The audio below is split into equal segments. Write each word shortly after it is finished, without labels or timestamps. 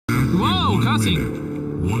Whoa,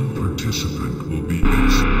 cussing. One participant will be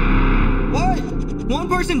What? One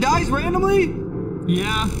person dies randomly?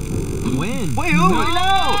 Yeah. When? Wait, who?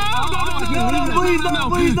 No!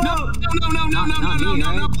 Please no!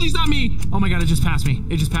 No, please not me. Oh my god, it just passed me.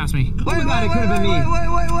 It just passed me. Wait, it could have been me. Wait.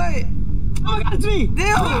 Oh my god, it's me.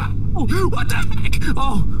 Damn! What the heck?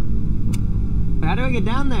 Oh. How do I get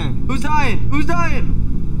down there? Who's dying?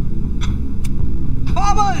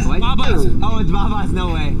 Babas! Babas. Oh, it's Babas.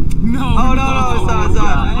 No way. No. Oh, no, it's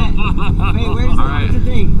not. Wait, where's the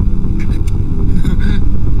thing?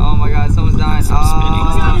 Oh my god, someone's dying.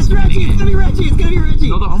 It's Reggie. It's gonna be Reggie.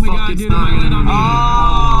 No, oh my god, dude, am I gonna not be?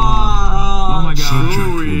 Oh my god. Subject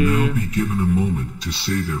will now be given a moment to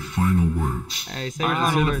say their final words. Hey, say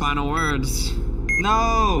your final words.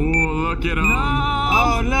 No! Ooh, look at him. No!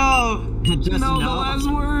 Oh no! Just no, the last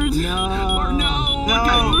words. No. Or no.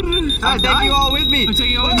 I take you all with me. I'm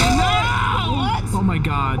taking you all with me. No! What? Oh my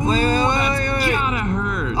god. Wait. That's gotta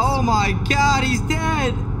hurt. Oh my god, he's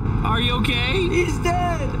dead. Are you okay? He's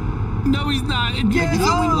dead. No, he's not. Get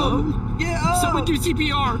up. Someone do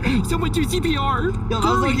CPR. Yo, that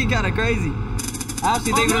was looking kind of crazy.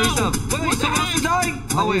 Ashley, thank you for yourself. Wait, someone else is dying.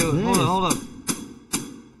 Oh wait, hold up.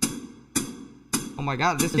 Oh my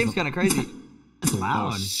god, this game's kind of crazy. It's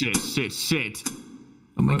loud. Oh shit.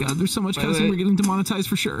 Oh my god, there's so much cussing. We're getting demonetized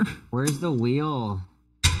for sure. Where's the wheel?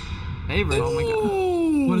 Favorite. Oh my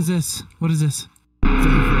god. What is this?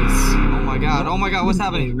 Favorites. Oh my god, what's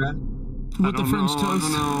happening? With the French toast.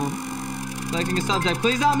 Selecting a subject.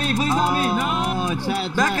 Please not me. No,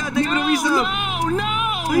 chat. Becca, thank you for resub.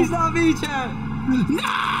 No. Please not me, chat. No.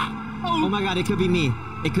 Oh my god, it could be me.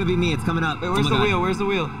 It's coming up. Wait, where's the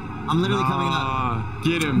wheel? I'm literally coming up.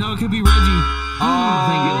 Get him. No, it could be Reggie.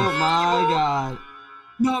 Oh my god.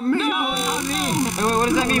 Not me. No, not me. Wait, what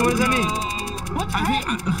does that mean? What the heck?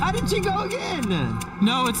 How did she go again?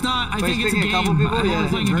 No, it's not. I think it's a a game. couple people? I think we're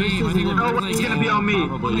playing a game. I think we're about to play a game. It's gonna be on me. No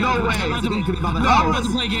way. No, we're about to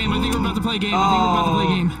play a game. I think we're about to play a game.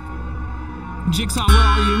 Jigsaw, where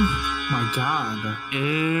are you? My god.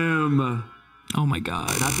 Oh my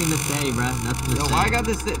god. Nothing to say, bruh. Nothing to say. Yo, why I got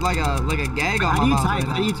this like a gag on my mouth?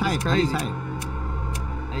 How do you type? Hey,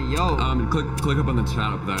 yo. Click up on the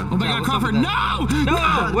chat up there. Oh my god, Crawford, no!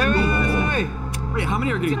 No! Wait. Wait, how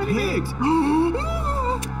many are getting picked?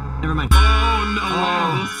 Never mind. Oh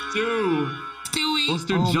no! Stewie! Let's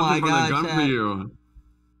do jumping from the gun for you.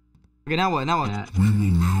 Okay, now what? We will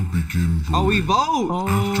now begin voting. Oh, we vote!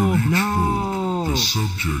 After each no. vote, the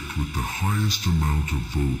subject with the highest amount of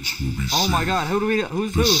votes will be Oh my god,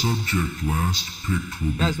 who's The who? subject last picked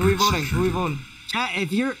will be Guys, who are we voting? executed. Chat,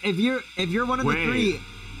 if you're one of the three,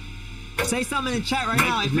 say something in chat right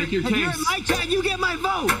now. If you're in my chat, you get my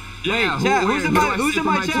vote. Yeah, chat, who's in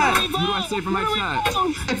my chat? Who do I say for my chat?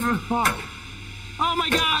 Fuck. Oh my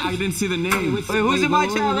god! I didn't see the name. Wait, who's in my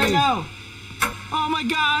chat right now? Oh my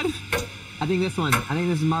god! I think this one. I think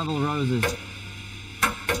this is Marvel Roses.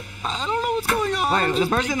 I don't know what's going on. Wait, the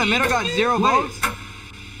person in the middle got 0 votes?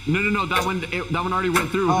 No, that one already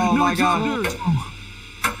went through. Oh my god.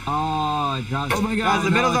 Oh, it dropped. Oh my god. Guys,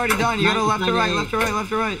 the middle's already done. You gotta left to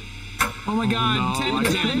right. Oh my god. No, I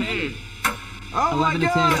can't pay. Oh my 11 to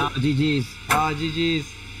 10. god. Oh, GG's. GG's.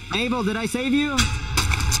 Mabel, did I save you?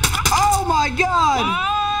 Oh my god.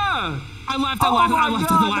 I left at the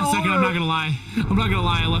last second. I'm not gonna lie.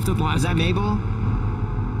 I left at the last. Is that Mabel?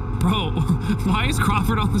 Bro, why is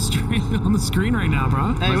Crawford on the screen right now,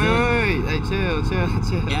 bro? Hey, wait. Hey, chill.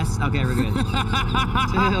 Yes? Okay, we're good. Chill,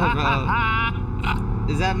 bro.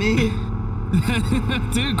 Is that me?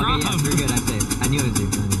 Dude, Okay, Crawford. yes, we're good. I saved. I knew it was you.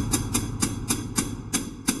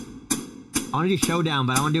 I want to do Showdown,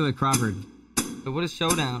 but I want to do it with Crawford. But what is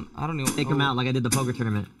Showdown? I don't even Take him out like I did the poker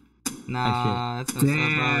tournament. Nah, that's messed up,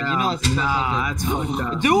 bro. You know it's that's fucked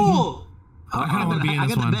up. Duel! I kind of want to be in I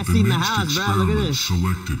this got one. the best seat in the house, bro. Look at this.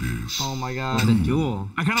 Selected is Oh my god. The duel.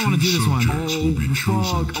 I kind of want to do this one.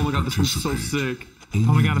 Fuck. Oh my god, this one's so sick.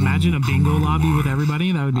 Oh my god, imagine a bingo lobby with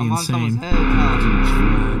everybody. That would be I'm on someone's insane.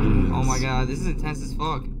 head. Oh my god, this is intense as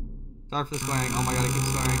fuck. Sorry for the swearing. Oh my god, I keep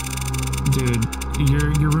swearing. Dude,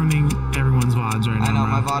 you're ruining everyone's VODs right now. I know,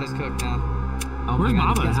 bro. my VOD is cooked now. Oh Where's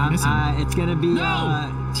Baba's? I miss him. It's gonna be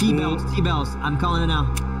T-Bells. I'm calling it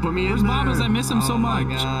now. Put me in Where's Baba's? I miss him so much. Oh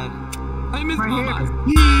my god. I miss Right Baba's.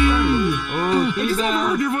 Oh, I just haven't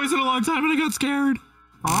heard your voice in a long time and I got scared.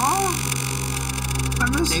 I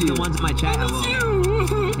miss Save you. the ones in my chat. I will.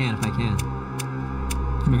 You. If I can.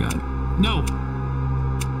 Oh my god. No.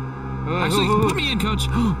 Actually, put me in, coach.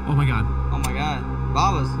 Oh my god. Oh my god.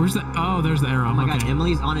 Baba's. Where's the... Oh, there's the arrow. Oh my god, Okay.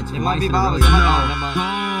 Emily's on it too. It might be Baba's. Baba's.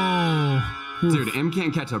 Oh. Dude, M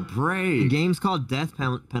can't catch a The break. game's called Death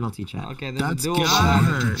Penalty, chat. Okay, there's That's a duel. gotta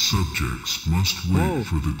Baba. hurt. Subjects must wait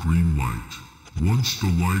for the green light. Once the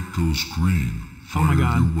light goes green, Oh my fire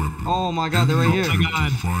God. your weapon. Oh my God, they're right here. Oh my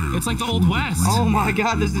God. Fire It's like the before Old West. green Oh my light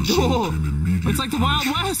God, there's will a duel. result in immediate It's like the Wild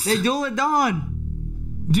punishment. West. They duel at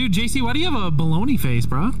dawn. Dude, JC, why do you have a baloney face,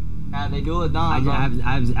 bro? Yeah, they duel at I dawn. bro.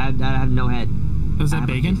 have no head. Is that I have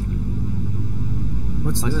a bacon?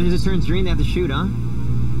 What's As soon as this? it turns green, they have to shoot, huh?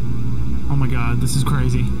 Oh my God, this is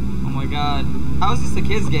crazy. Oh my God. How is this a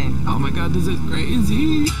kids game? Oh my God, this is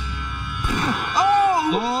crazy.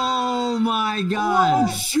 Oh! Oh my God!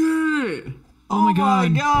 Shit. Oh my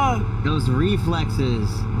God. God. Those reflexes.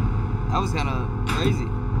 That was kind of crazy.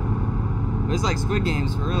 But it's like Squid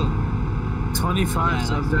Games for real. 25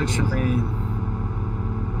 subjects remain.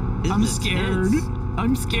 I'm scared.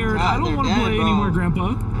 I'm scared. God, I don't they're want to dead, play bro. anymore, Grandpa.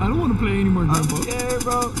 I don't want to play anymore, I'm Grandpa. scared,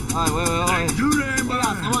 bro. Alright, wait.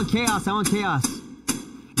 I want chaos. I want chaos.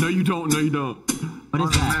 No, you don't. No, you don't. What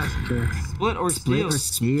is that? Split or steal? Split or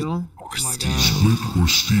steal? Oh my God. Split or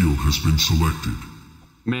steal has been selected.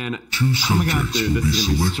 Man, Two my God, subjects dude, will this be is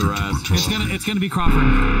gonna be selected to stressful. participate. It's gonna be Crawford.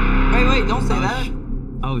 Wait, don't say that.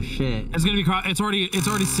 Oh shit. It's gonna be it's already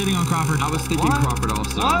sitting on Crawford. I was thinking What? Crawford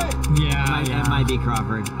also. What? Yeah, It might be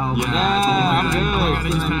Crawford. Oh my Yeah, God. I'm Oh good. my God, it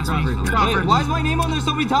just passed me. Wait, why is my name on there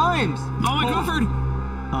so many times? Oh my Crawford.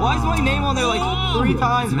 Why is my name on there like Oh. 3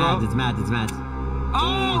 times, It's bro? Matt. It's Matt. It's Matt.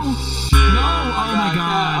 Oh no! Oh my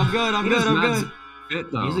God! I'm good. I'm What is good. I'm Matt's good.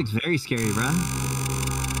 fit, though? Music's very scary, bro.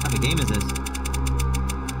 What type of game is this?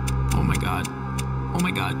 Oh my God! Oh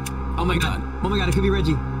my God! Oh my God! Oh my God, it could be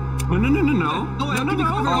Reggie. No. No, it could be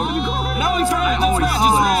Crawford. It could be Crawford. No, he's right. Oh, Oh, he's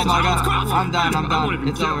my right. God. I'm done. I wouldn't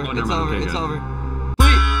It's even over. count. It's Never mind. over. Okay, It's good. over.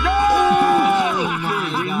 Wait, no! Oh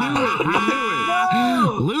my God.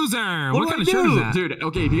 No! Loser! What What do kind I of shirt do? is that? Dude,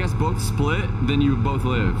 okay, if you guys both split, then you both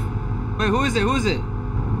live. Wait, who is it? Who is it?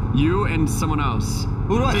 You and someone else.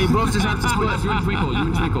 Who do I? You both just have to split. You and Twinkle. You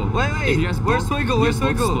and Twinkle. Wait. If you guys Where's both- Twinkle? you Where's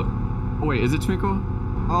guys both Twinkle? split- Oh, wait, is it Twinkle?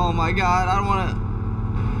 Oh my God! I don't want to.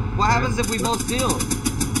 What happens if we both steal?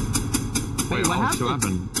 Wait, what What happened?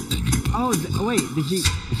 happened? Oh, wait. Did she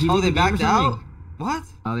Oh, leave they the game or backed out. something? What?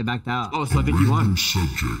 Oh, they backed out. Oh, so I think you Random won.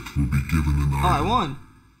 subject will be given an Oh, I item. won.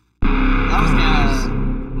 That was kind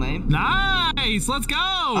of lame. Nice! Let's go!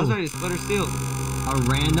 I was ready to split or steal. A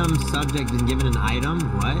random subject is given an item?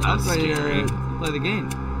 What? I was That's ready scary. to play the game.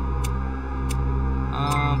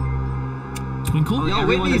 Twinkle? Yo,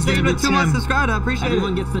 Everyone Whitney, is thank you gonna for be 2 months Tim. subscribed. I appreciate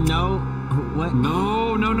Everyone it. gets to know what?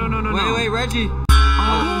 No. Wait, Reggie. Oh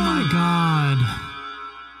my God!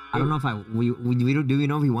 I don't know if do we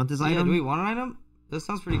know if we want this Yeah, item? do we want an item? That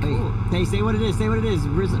sounds pretty Wait, cool. say what it is. Say what it is.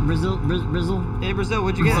 Brazil. Hey, Brazil,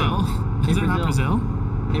 what'd you get? Brazil? Is it not Brazil.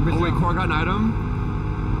 Brazil? Hey, Oh, Brazil. wait, Cor got an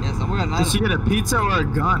item? Yeah, someone got an Did she item. get a pizza or a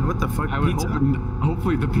gun? What the fuck? I would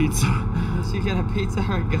hopefully the pizza. She got a pizza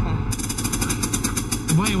or a gun.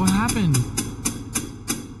 Wait, what happened?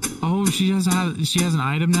 Oh, she has an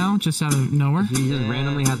item now, just out of nowhere. She just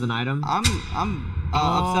randomly has an item. I'm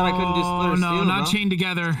upset I couldn't do split or steal, no, not bro. chained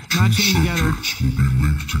together. Not chained together. Subjects will be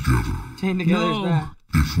linked together. Chained together is No. bad.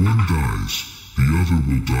 If one dies, the other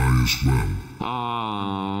will die as well.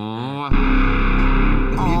 Aww.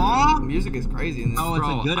 The music is crazy in this. Oh, it's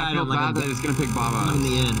Bro, a good I feel item. Like bad a that it's gonna pick Baba. in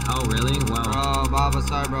the end. Oh, really? Wow. Bro, Baba,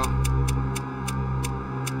 sorry, bro.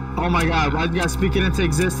 Oh my God! Why'd you guys speak it into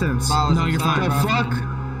existence? Baba, No, I'm you're sorry, fine. The bro.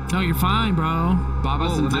 fuck? No, you're fine, bro.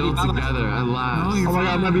 Baba's and Oh, Dill Baba- together at last. No, you're Oh my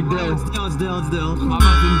God! Maybe Dill. It's Dill. Baba's and Dill.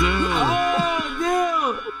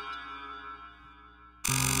 Oh,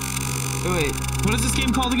 dude! Wait, What is this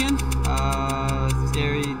game called again?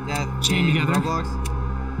 scary death Chained game, together?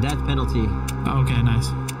 Roblox. Death penalty. Oh, okay, nice.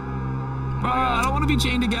 Bro, I don't want to be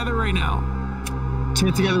chained together right now.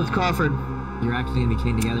 Chained together with Crawford. You're actually gonna be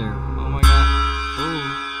chained together. Oh my God. Ooh.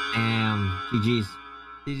 Damn. GG's.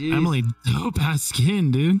 GG's. Emily, dope ass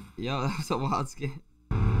skin, dude. Yo, that was a wild skin.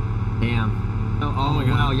 Damn. Oh my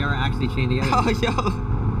God. wow, you're actually chained together. Oh, yo.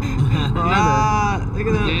 Nah, look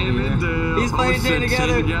at that. Game and Dill. He's playing shit,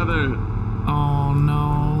 chained together. Oh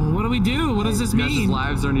no. What do we do? What does this You guys' mean?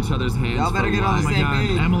 lives are in each other's hands. Y'all better for get on Oh the my same God,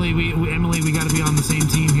 page. Emily, we gotta be on the same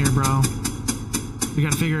team here, bro. We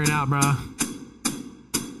gotta figure it out, bro.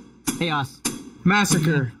 Chaos.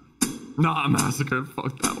 Massacre. Nah, Massacre.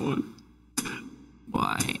 Fuck that one.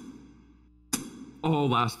 Why? Oh,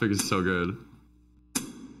 Last Pig is so good.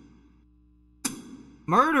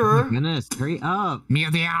 Murderer? Goodness, hurry up. Meow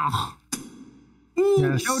meow.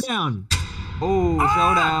 Yes. Showdown. Oh,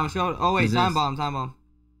 showdown. Oh, wait, Who's time this? bomb.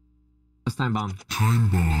 What's time bomb? Time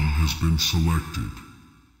bomb has been selected.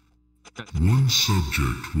 One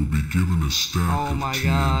subject will be given a stack Oh of my TNT.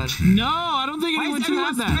 God. No, I don't think anyone should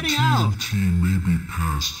have that. Spreading out. TNT may be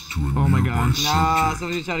passed to a Oh my nearby God. subject. Nah,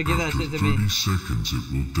 somebody's trying to give that shit to me. 30 seconds it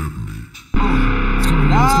will detonate. Let's go,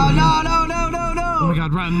 No, let's go. no, no, no, no, no. Oh my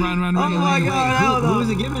God, run. Oh my God, hell no. Who is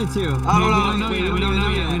it giving it to? I don't We don't know. know yet. We don't know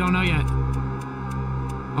yet. We don't know yet.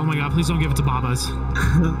 Oh my God, please don't give it to Babas.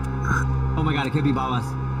 Oh my God, it could be Babas.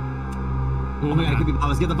 Oh my God, it could be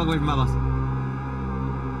Babas. Get the fuck away from Babas.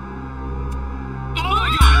 Oh my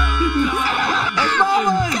God! It's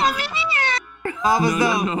Babas! Babas,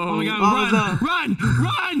 no. Oh my God, Babas,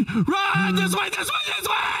 run! This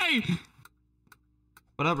way!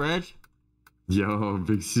 What up, Reg? Yo,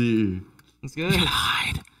 Big C. It's good. It's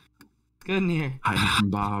Hide. good in here. Hiding from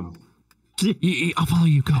Bob. I'll follow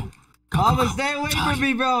you. Go. Babas, stay away from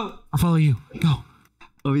me, bro. I'll follow you. Go.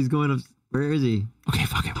 Oh, he's going up. Where is he? Okay,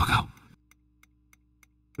 fuck it. We'll go.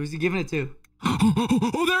 Who's he giving it to?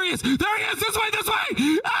 Oh, there he is! This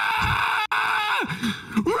way! Ah!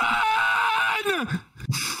 Run!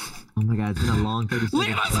 Oh my God, it's been a long 30 seconds.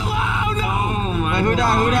 Leave us alone! No! Oh my Wait, who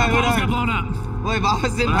died? Babas got blown up. Wait,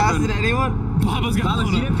 Babas didn't pass it to anyone? Babas got Babas,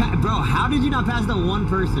 you blown up. didn't bro, how did you not pass the one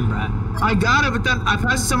person, bruh? I got it, but then I passed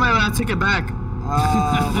it to somebody and I took it back.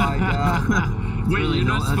 Oh my God. Wait, really you're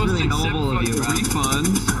not that's supposed really to accept noble of you, fucking bro.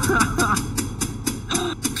 refunds.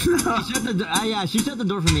 She shut the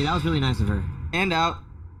door for me. That was really nice of her. Hand out.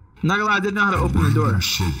 Not gonna lie, I didn't know how to open the door. Random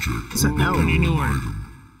subject It's a no. will You knew her.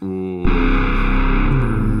 Ooh.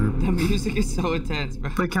 The music is so intense,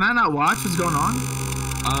 bro. Wait, can I not watch what's going on?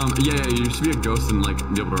 Yeah, you should be a ghost and like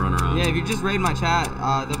be able to run around. Yeah, if you just raid my chat,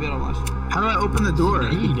 they'll be able to watch. How do I open the door?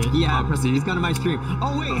 Yeah, press E. he's gone to my stream.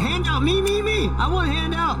 Oh wait, handout, me. I want a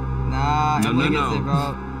handout. Nah, No, Emily no, gets no. it,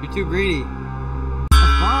 bro. You're too greedy.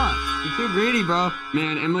 Fuck. You're too greedy, bro.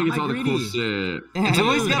 Man, Emily gets Am I all the cool greedy? shit. Yeah,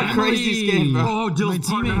 Emily's got a crazy skin, bro. Oh, Dill's My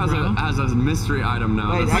partner teammate, has a mystery item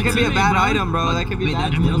now. Wait, That's that could be a teammate, bad bro. item, bro. That could be Wait,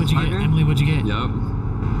 bad. that's Emily, what'd you get? partner? Emily, what'd you get? Yep.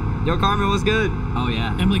 Yo, Carmen, what's good? Oh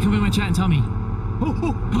yeah. Emily, come in my chat and tell me. Whoa,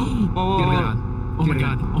 Oh whoa, my whoa. God. Oh my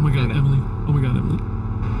God. Oh my God, Emily. Oh my God, Emily.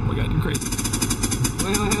 Oh my God, you're crazy.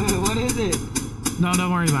 Wait, what is it? No,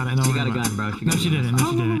 don't worry about it. She got a gun, bro. No, she didn't.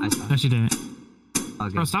 No, she didn't.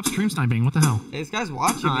 Okay. Bro, stop stream sniping. What the hell? Hey, this guy's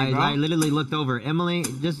watching No, me, bro. I literally looked over. Emily,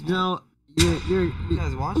 just know This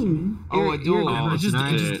guy's watching me. Oh, a duel. Oh, just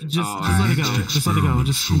let it go. Just let it go. experiment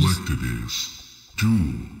Just selected is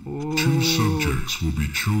duel. 2 subjects will be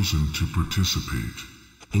chosen to participate.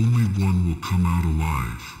 Only one will come out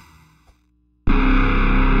alive.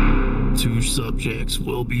 2 subjects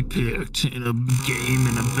will be picked in a game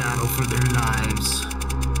in a battle for their lives.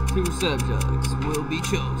 2 subjects will be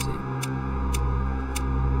chosen.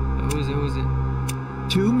 Who is it?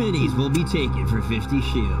 2 minis will be taken for 50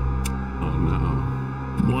 shield. Oh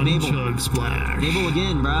no. 1 Mabel. chug splash. Mabel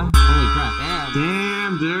again, bruh. Holy crap. Damn.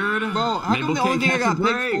 Damn, dude. Bro, how come the only thing I got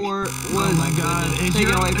picked for was Oh my God. Is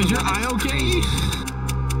taken away from your me? eye okay?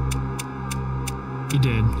 He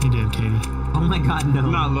did, Katie. Oh my God, no.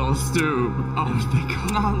 Not little Stu. Oh, thank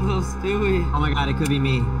God. Not little Stewie. Oh my God, it could be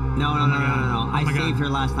me. No. my God. I Oh my saved God. her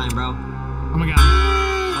last time, bro. Oh my God.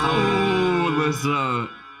 Oh, Alyssa.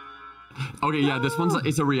 Okay, yeah, this one's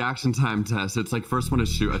it's a reaction time test. It's like first one to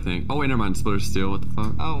shoot, I think. Oh wait, never mind. Splitter Steel. What the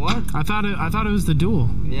fuck? Oh, what? I thought it was the duel.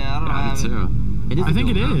 Yeah, I don't know. Yeah, me too. It is I think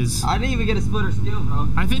it duel, bro. is. I didn't even get a splitter steel, bro.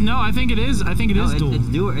 I think it is. I think it No, is duel.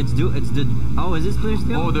 it's duel. It's the. Oh, is it split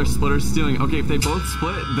still? Oh, they're splitter stealing. Okay, if they both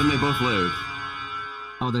split, then they both live.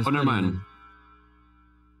 Oh, they're Oh, never splitting mind. then.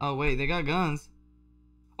 Oh, wait, they got guns.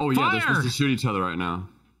 Oh yeah, they're Fire! supposed to shoot each other right now.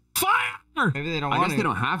 Fire! Maybe they don't I want guess to. they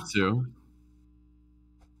don't have to.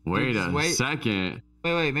 Wait Just a wait. second.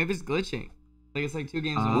 Wait, maybe it's glitching. Like it's like 2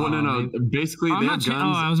 games. in a Well, row. no. Basically, I'm they not have cha-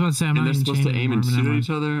 guns, oh, I was about to say I'm and not they're even supposed to chained aim and anymore, shoot never at mind. each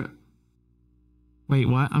other. Wait,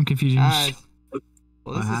 what? I'm confused. Guys. Well,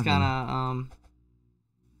 What this is happened? kind of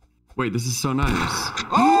Wait, this is so nice.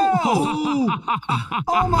 Oh!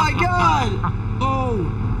 Oh my God! Oh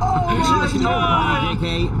my God!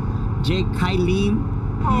 Caylen.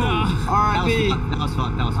 R.I.P. That was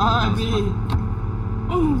fucked. R.I.P.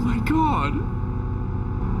 Oh my God.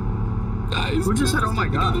 Guys, Who just said, "Oh my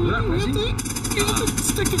God"? Was that we have to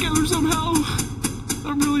stick together somehow.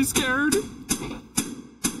 I'm really scared.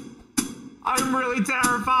 I'm really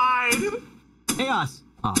terrified. Chaos.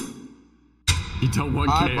 Oh, You don't want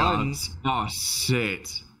 5 chaos. buttons. Oh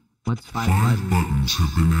shit. what's 5 5 buttons? buttons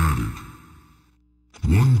have been added.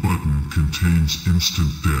 1 button contains instant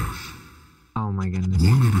death. Oh my goodness. 1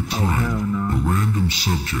 at a hell time, no. a random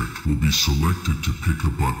subject will be selected to pick a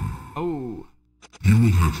button. Oh, You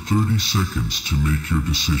will have 30 seconds to make your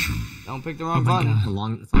decision. don't pick the wrong button. It's a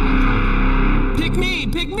long time. Pick me!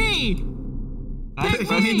 Can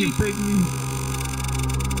Pick I need me! you pick me.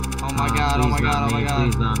 Oh my god, oh my god, oh my god.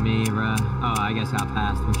 Please not me, bruh. Oh, I guess I got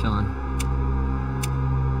passed. I'm chilling.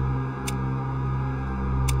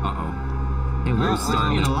 Uh-oh. Hey, we're Uh-oh.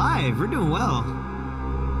 staying alive. We're doing well.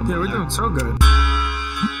 Yeah, we're doing so good.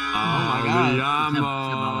 my god.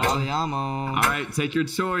 Aliamo. Aliamo. All right, take your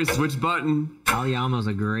choice. Which button? Aliamo's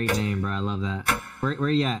a great name, bro. I love that. Where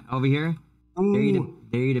you at? Over here? Dare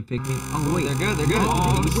you to pick me. Oh, wait. They're good, they're good.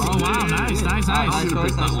 Oh, wow, nice. Nice choice, nice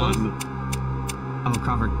choice. Oh,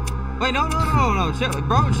 Crawford. Wait, no, chill.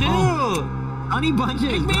 Bro, chill. Honey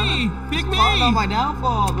bunches. Pick me! Pick me! Falling on my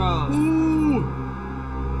downfall, bro.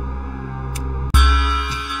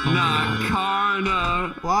 Not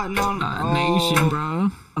Karna. What? No, Nation, bro.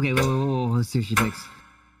 Okay, whoa. Let's see what she picks.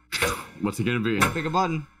 What's it gonna be? Pick a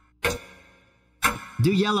button.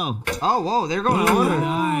 Do yellow. Oh, whoa, they're going in order.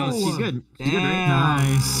 Nice. She's good. She's good, right? Damn.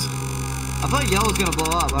 Nice. I feel like yellow's gonna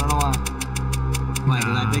blow up. I don't know why. Why, did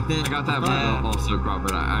I pick it? I got that, Yeah. but also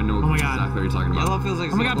Crawford. I know Oh my God. exactly what you're talking about. Yellow feels like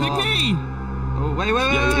it's Oh my gonna god, pick blow up. me! Oh, wait.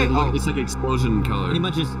 Yeah, Oh. it's like explosion color. Honey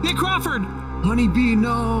bunches. Pick Crawford! Honeybee,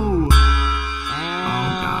 no.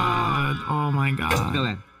 Oh my god.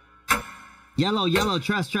 Okay. Yellow.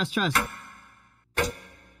 Trust.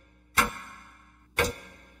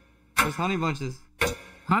 Where's Honey Bunches?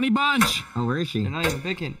 Honey Bunch! Oh, where is she? They're not even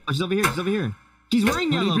picking. Oh, she's over here. She's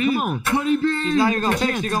wearing yellow. Honeybee. Come on. Honeybee. She's not even gonna Your pick.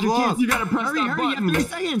 chance, She's gonna your blow chance. up. You gotta press Hurry, that you have button. 30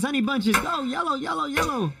 seconds. Honey bunches. Go. Yellow.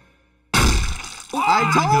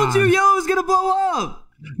 I told you yellow was gonna blow up.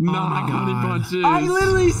 No, Oh my honey God. bunches. I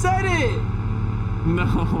literally said it.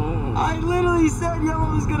 No. I literally said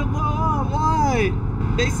yellow was gonna blow up. Why?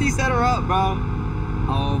 JC set her up, bro.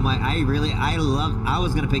 Oh my, I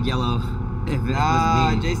was gonna pick yellow if it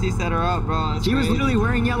Nah, was me. JC set her up, bro. That's She was crazy. literally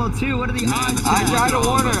wearing yellow too. What are the odds? I tried to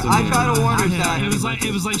warn her. Chat. It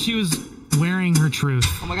was like she was wearing her truth.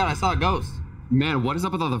 Oh my god, I saw a ghost. Man, what is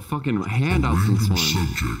up with all the fucking handouts in this Random one?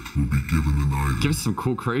 subject will be given an item. Give us some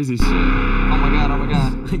cool, crazy shit. Oh my god, oh my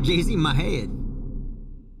god. JC, my head.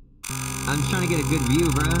 I'm just trying to get a good view,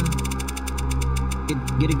 bro.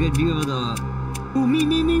 Get a good view of the. Ooh, me.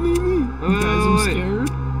 Wait.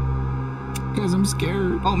 Guys, I'm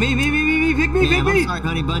scared. Oh, me. Pick me. Damn, I'm sorry,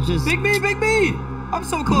 honey bunches. Pick me. I'm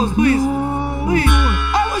so close, please. Please.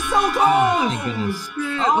 I was so Oh, close. thank goodness.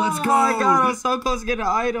 Oh Let's go. my god, I was so close to get an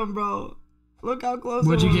item, bro. Look how close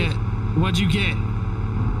What'd I you was. get? What'd you get?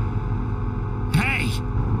 Hey!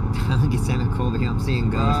 Look at Sam and Colby. I'm seeing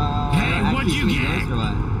ghosts. Hey, Actually what'd you seeing get? ghosts or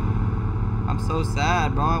what? I'm so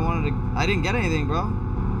sad, bro. I didn't get anything, bro.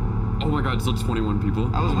 Oh my god, still 21 people.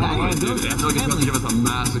 I was Nice. wondering. Dude, I feel like it's about to give us a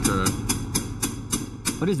massacre.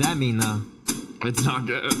 What does that mean, though? It's not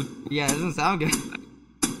good. Yeah, it doesn't sound good.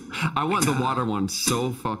 I want the water one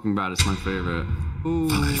so fucking bad. It's my favorite. Ooh.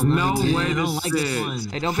 No Dude, way I don't this like this six. one.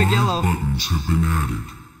 Hey, don't pick yellow. Buttons have been added.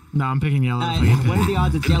 No, I'm picking yellow. What are the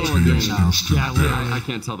odds it's yellow again, though? Instant Yeah, death. I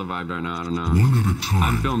can't tell the vibe right now. I don't know. One at a time.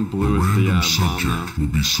 I'm feeling blue with the random bomb subject will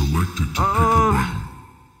be selected to pick a button.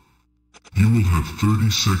 You will have 30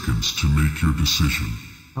 seconds to make your decision.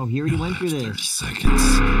 Oh, he already went through this.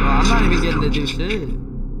 Seconds. Bro, I'm not even getting to do shit.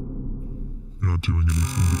 You're not doing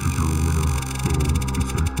anything because you're a winner. So be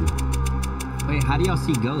thankful. Wait, how do y'all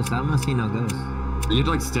see ghosts? I'm not seeing no ghosts. You have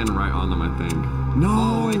to like stand right on them, I think. No!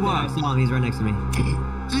 Oh, right there. I saw him. He's right next to me.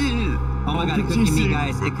 Oh my god, it could be me,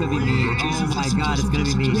 guys. It could be me. Oh my god, it's gonna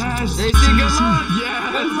be me. Yes! JC, good luck.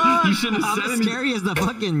 Yes! Good luck. You shouldn't have I'm said as anything. scary as the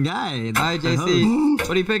fucking guy. Alright, the host. JC.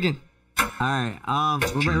 What are you picking? Alright,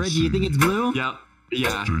 Reggie, you think it's blue? Yep.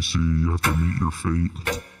 Yeah. JC, you have to meet your fate.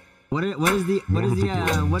 What is the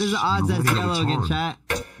odds that's yellow again, chat?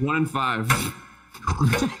 1 in 5.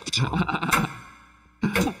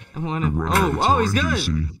 Oh, he's good.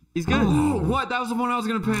 JC. He's good. Oh, what? That was the one I was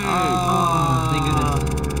gonna pick. Oh, thank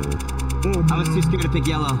goodness. I was too scared to pick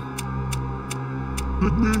yellow.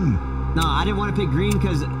 Pick me. No, I didn't want to pick green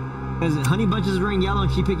because Honey Bunches was wearing yellow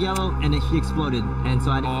and she picked yellow and then she exploded. And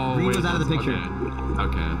so green was out of the picture.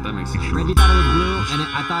 Okay, that makes sense. Reggie thought it was blue and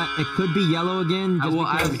I thought it could be yellow again. Just Well,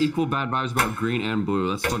 I because, have equal bad vibes about green and blue.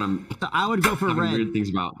 That's what I'm so I would go for having red. weird things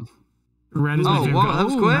about. Red is my Oh, favorite. whoa, that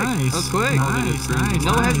was quick. Nice. That was quick. Nice.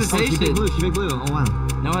 No Oh, she hesitation. picked blue. She picked blue. Oh wow.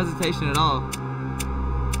 No hesitation at all.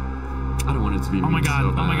 I don't want it to be me. Oh my god. So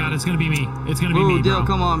Oh my bad. god. It's gonna be me. It's gonna be Ooh, me, Dill, bro.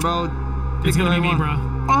 come on, bro. It's Pick gonna the be right me, one. bro.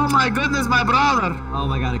 Oh my goodness, my brother. Oh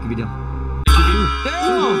my god, it could be Dill. Dill!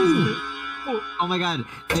 Oh my god.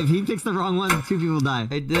 If he picks the wrong one, 2 people die.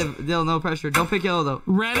 Hey, Dill, no pressure. Don't pick yellow, though.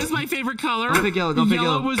 Red is my favorite color. Don't pick yellow, don't pick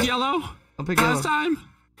yellow. was yellow Don't pick yellow. last time.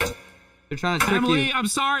 They're trying to trick Emily, you. I'm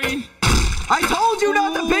sorry. I told you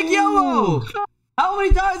not to pick yellow! How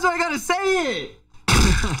many times do I gotta say it?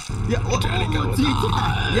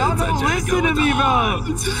 Y'all don't listen to me, bro.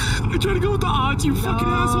 I try to go with the odds, you fucking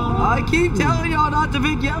asshole. I keep telling y'all not to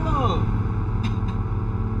pick yellow.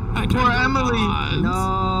 Poor Emily.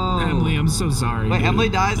 No. Emily, I'm so sorry. Wait, dude. Emily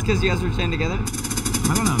dies because you guys were chained together?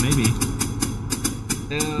 I don't know, maybe.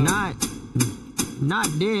 Not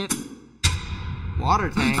dip. Water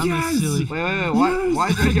tank. I'm silly. Wait. Why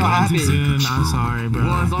is Reggie all happy? I'm sorry, bro.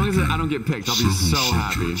 Well, as long as I don't get picked, I'll be so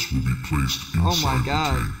happy. Subjects will be placed Oh inside my the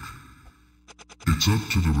god. tank. It's up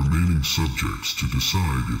to the remaining subjects to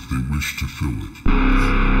decide if they wish to fill it.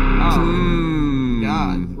 Oh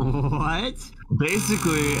god. What?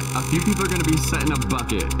 Basically, a few people are going to be set in a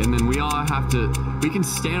bucket, and then we all have to. We can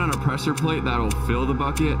stand on a pressure plate that'll fill the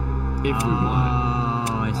bucket if we want.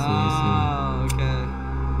 Oh, I see. Oh, okay.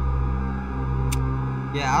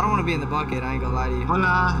 Yeah, I don't want to be in the bucket. I ain't gonna lie to you.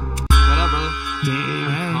 Hola. What up, brother?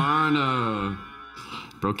 Damn. Arno.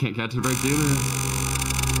 Bro can't catch a break either.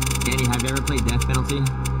 Danny, have you ever played Death Penalty?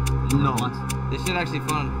 No. This shit actually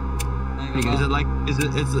fun. I ain't gonna Is lie. it like? Is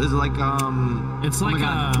it like It's Oh like my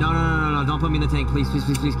god. No, don't put me in the tank, please,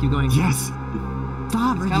 keep going. Yes.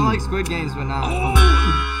 Stop, It's Reggie. kind of like Squid Games, but not.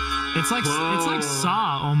 it's like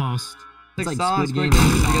Saw almost. It's like Saw and Squid Squid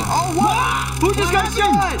Game. Games together. Oh, what? Who just got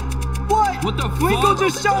shot? What? What the fuck? Twinkle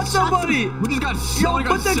just shot somebody. We just got Yo, shot.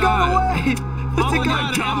 put the gun away. Put the Oh my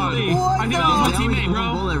gun. god, Emily. What I think the- that was my They only teammate, get one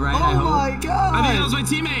bro. bullet, right? I Oh hope. my I think that god. was my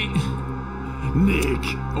teammate. Nick.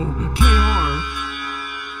 Oh, KR.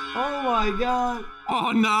 Oh my god.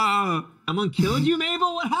 Oh, nah. Someone killed you,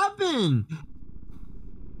 Mabel? What happened?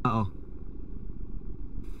 Uh-oh.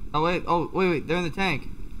 Oh wait. They're in the tank.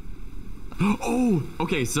 Oh,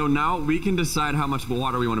 okay. So now we can decide how much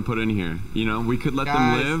water we want to put in here. You know, we could let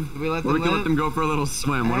Guys, them live, we let or them we could live? let them go for a little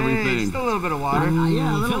swim. What do we Hey, think? just a little bit of water.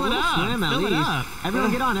 Yeah, a little, Fill it up. swim at Fill it least. up.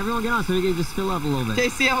 Everyone get on, so we can just fill up a little bit.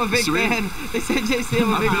 JC, I'm a big Sweet. fan. They said JC, I'm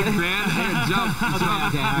a big fan. Man, hey, jump. Okay, all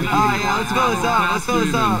right. Oh yeah, let's fill this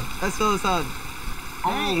up. Let's fill this up.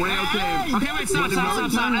 Oh, wait, okay. Okay, wait, stop.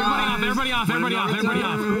 Everybody off.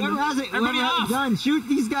 Whoever has it, Everybody whoever has off. a gun, shoot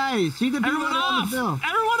these guys. Shoot the people Everyone that are on the off. fill.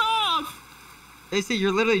 Everyone off. JC,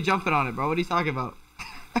 you're literally jumping on it, bro. What are you talking about?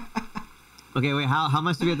 Okay, wait, how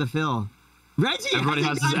much do we have to fill? Reggie! Everybody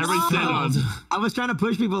has guns every off. stand on. I was trying to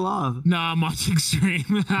push people off. No, I'm watching stream.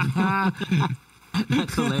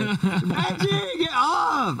 That's hilarious. Reggie, get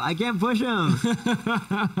off! I can't push him.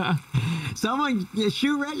 Someone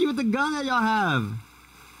shoot Reggie with the gun that y'all have.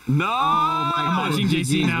 No. Oh my I'm god. watching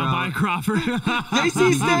JC GGs, now. bro. Bye, Crawford.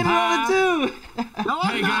 JC's standing on it too. No,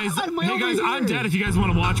 I'm Hey not. guys, I'm way over I'm here. dead if you guys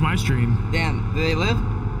want to watch my stream. Damn, do they live?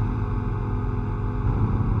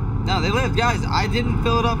 No, they live, guys. I didn't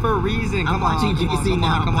fill it up for a reason. I'm Come on, watching come on, JC come now.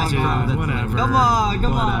 on, come on, Dude, come on. That's whatever. Come on,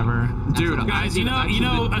 come on. Whatever. Dude, Guys, you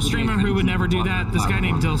know a streamer who would never do that? This guy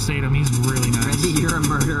named Dill Statham. He's really nice. Reggie, you're a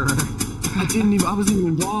murderer. I wasn't even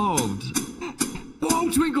involved. Whoa,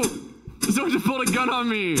 Twinkle. Someone just pulled a gun on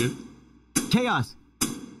me. Chaos.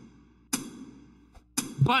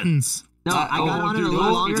 Buttons. No, I got on it a dude, little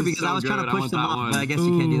those longer games are because I so was trying good. to I push want them that off, one. but I guess you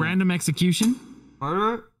can't Ooh, do that. random execution.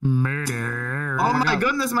 Murderer? Murder. Oh my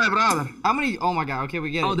goodness, my brother. How many? Oh my god. Okay,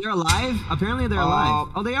 we get Oh, it. they're alive? Apparently they're alive.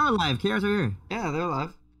 Oh, they are alive. Chaos are here. Yeah, they're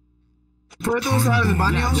alive. ¿Puedes usar el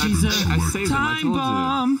baño? Jesus. I saved them. I Time told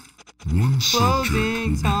bomb. One subject will Closing be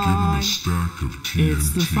given time. a stack of TNT. It's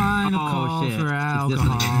the final Oh, call shit. for It's this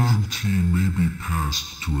alcohol. one. TNT may be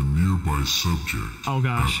passed to a nearby subject. Oh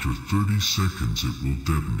gosh. After 30 seconds, it will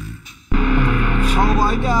detonate. Oh my gosh. Oh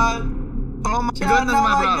my god. Oh my Chat, goodness, not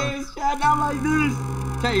my like brother. this. Chat, not like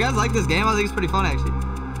this. Chat, you guys like this game? I think it's pretty fun, actually.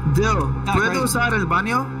 Dill, Not ¿puedo crazy. usar el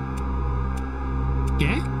baño?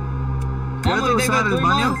 ¿Qué? Emily, thank you usar for el 3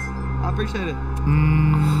 baño? months. I appreciate it.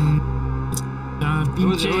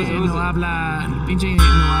 Pinche Who is it? no habla. Pinche no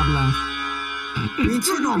habla.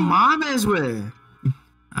 Pinche no mames, güey.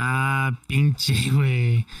 Ah, pinche,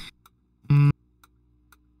 güey.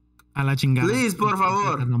 A la chingada. Please, por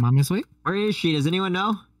favor. No mames, güey. Where is she? Does anyone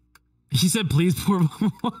know? He said, please, por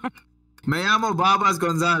favor. Me llamo Babas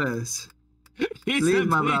González. He Please, said,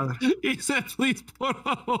 my brother. He said, please, por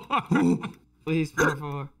favor. Please, por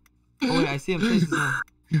favor. Oh wait, I see him faces now.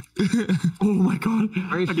 Oh my god.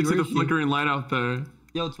 Where is I she? can see Where the is she? flickering light out there.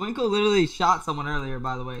 Yo, Twinkle literally shot someone earlier,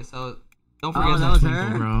 by the way, so don't Oh, forget that that. was Twinkle,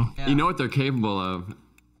 her? bro. Yeah. You know what they're capable of.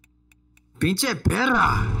 Pinche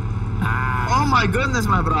perra. Oh my goodness,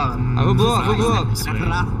 my brother. Who blew up? Who blew up?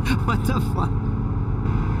 What the fuck?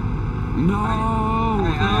 No.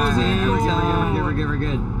 We're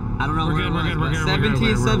good. I don't know We're where good, it we're was, good, we're but-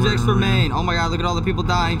 good. 17 subjects remain. Oh my god, look at all the people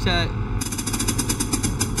dying, chat.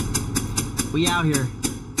 We out here.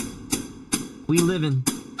 We living.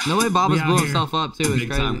 No way Babas We out blew here. himself up, too. It's Big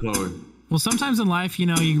time crazy. forward. Well, sometimes in life, you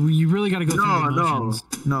know, you really got to go through the emotions.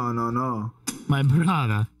 No. My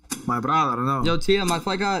brother. My brother, no. Yo, Tia, my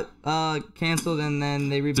flight got canceled and then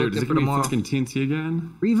they rebooked it for tomorrow. Fucking TNT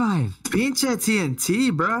again? Revive. Pinche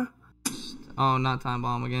TNT, bruh. Oh, not time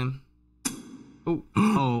bomb again. Oh,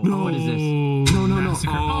 No. what is this? No.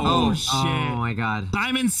 Oh, shit. Oh my god.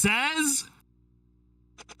 Simon Simon says?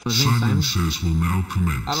 Says will now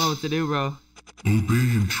commence. I don't know what to do, bro.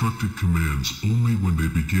 Obey instructed commands only when they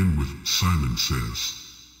begin with Simon says.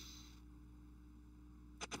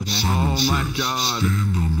 Okay. Simon Oh my says, God.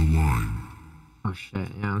 stand on the line. Oh shit.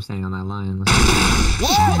 Yeah, I'm standing on that line.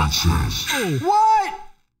 Simon says, What?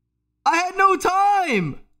 I had no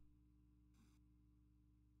time.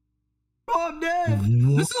 Oh, I'm dead.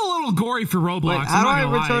 This is a little gory for Roblox. Wait, how do I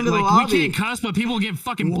return to the lobby? We can't cuss, but people get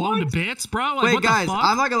fucking blown to bits, bro. Like, Wait, what guys, the fuck?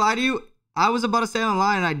 I'm not gonna lie to you. I was about to stay on the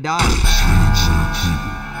line and I died. Simon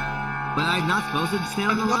said, But I'm not supposed to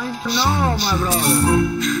stand on the line? No, my brother.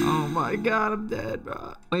 Oh my god, I'm dead,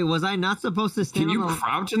 bro. Wait, was I not supposed to stand Can you on the line?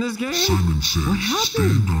 crouch in this game? Simon says,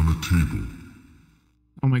 stand on a table.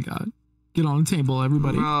 Oh my god. Get on the table,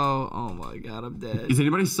 everybody. Bro, oh my god, I'm dead. Is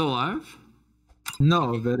anybody still alive?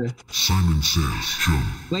 No, very. Simon says,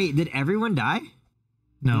 jump. Wait, did everyone die?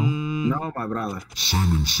 No. No, my brother.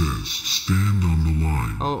 Simon says, stand on the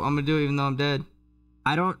line. Oh, I'm gonna do it even though I'm dead.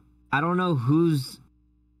 I don't know who's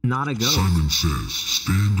not a ghost. Simon says,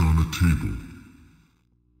 stand on a table.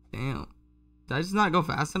 Damn. Did I just not go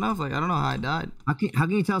fast enough? Like, I don't know how I died. How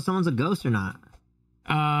can you tell someone's a ghost or not?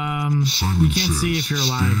 Simon You can't says, see if you're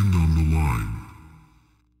alive. stand on the line.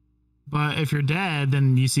 But if you're dead,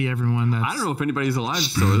 then you see everyone that's... I don't know if anybody's alive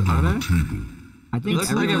still, Stand are on they? a table. I think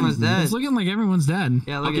Looks like everyone's dead. It's looking like everyone's dead.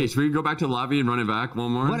 Yeah, look Okay, at. should we go back to the lobby and run it back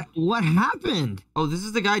one more? What happened? Oh, this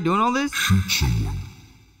is the guy doing all this? Shoot someone.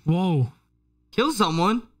 Whoa. Kill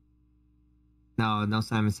someone? No,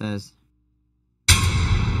 Simon says.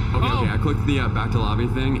 Okay, I clicked the back to lobby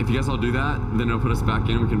thing. If you guys all do that, then it'll put us back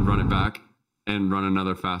in. We can run it back and run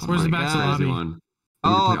another fast Where's one. the back to God. lobby? One.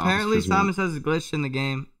 Oh, apparently Simon says it's glitched in the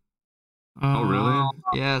game. Oh, really?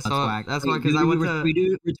 Yeah, so whack. that's Wait, why, because I went to. we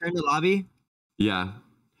do return to lobby? Yeah.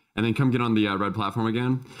 And then come get on the red platform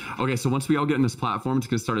again. Okay, so once we all get in this platform, it's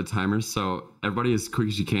going to start a timer. So everybody, as quick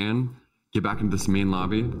as you can, get back into this main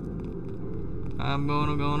lobby. I'm going.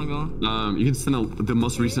 You can send the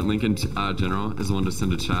most recent link in general is the one to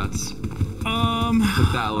send to chats.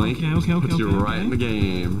 Click that link. Okay. Put you right in the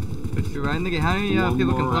game. Put you right in the game. How many One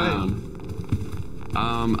people can more play?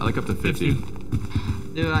 round. Like up to 50.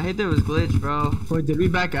 Dude, I hate that it was glitched, bro. Wait, did we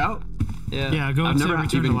back out? Yeah. Yeah, go I've to never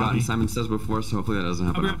return even to lobby. gotten Simon Says before, so hopefully that doesn't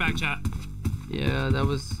I'll happen. be right back, chat. Yeah, that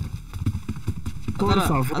was. I Por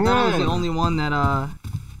thought I was the favor. only one that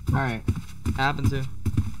Alright. happened to.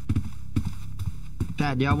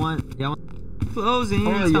 Chad, y'all want Closing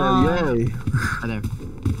Oh, time. yeah. right there.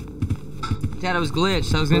 Chad, it was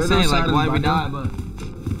glitched. I was gonna Where say those like side why is we back die,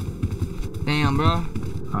 but damn, bro.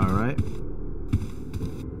 Alright.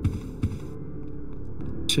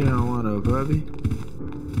 She don't want to, baby.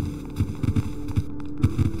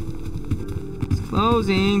 It's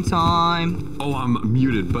closing time. Oh, I'm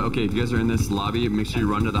muted. But okay, if you guys are in this lobby, make sure you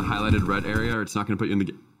run to the highlighted red area or it's not going to put you in the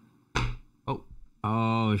game.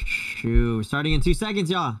 Oh shoot. Starting in 2 seconds,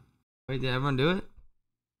 y'all. Wait, did everyone do it?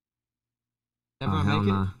 Oh, Everyone hell make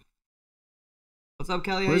it? nah. What's up,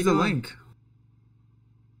 Kelly? How Where's you the doing? link?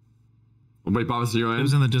 Wait, Bob, is you It in?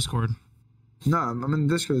 was in the Discord. No, I'm in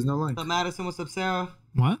the Discord. There's no link. What's up, Madison? What's up, Sarah?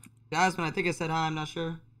 What? Jasmine, I think I said hi. I'm not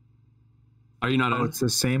sure. Are you not Oh, in? it's the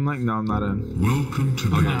same link? No, I'm not in. Welcome to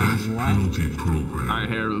the death penalty program. All right,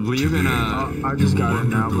 here, leave in I just got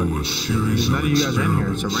in now, but a series none of you guys are in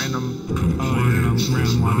here. It's a experiments. random. Compliance is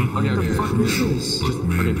random lobby. not Okay, only okay. free, but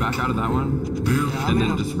may Okay, back out of that one. therefore And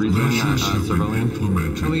then just rejoin that measures have server been link.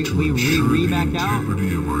 implemented We to ensure re-back the out?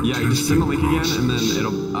 integrity of our Yeah, you just send the link testing again and then process.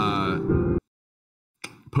 it'll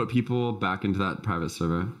put people back into that private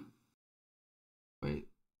server. Wait.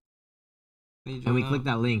 And we click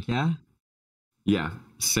that link, yeah? Yeah,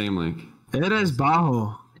 same link. Eres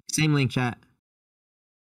bajo. Same link, chat.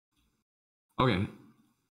 Okay.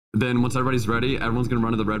 Then once everybody's ready, everyone's going to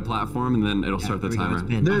run to the red platform and then it'll start the Here we go, timer. it's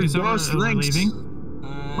pinned. Okay, There's so ghost we're links. leaving?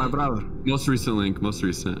 My brother. Most recent link, most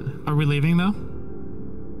recent. Are we leaving though?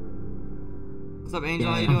 What's up, Angel?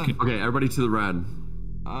 Yeah, How you yeah. doing? Okay, everybody to the red.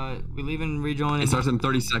 We leaving, rejoining. It starts in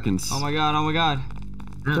 30 seconds. Oh my god, oh my god.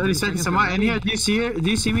 30 seconds. Am I in here? Do you see here? Do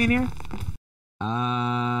you see me in here?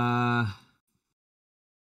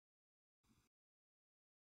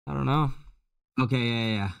 I don't know.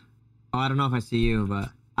 Okay, yeah. Oh, I don't know if I see you, but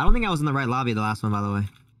I don't think I was in the right lobby the last one, by the way.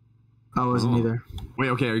 I wasn't either. Wait,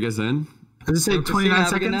 okay, are you guys in? Does it say 29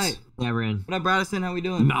 seconds? Yeah, we're in. What up, Bradison? How we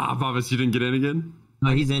doing? Nah, Babas, you didn't get in again?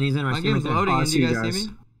 No, he's in. My game's loading. And you guys see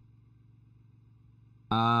me?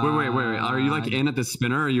 Wait. Are you like in at the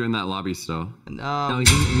spinner or are you in that lobby still? No,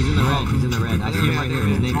 he's in the red. He's in the red. I see him right here.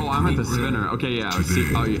 His name. Oh, I'm at the spinner. Okay, yeah.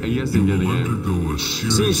 Oh, you guys didn't get in again.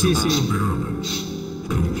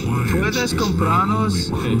 Puedes comprarnos.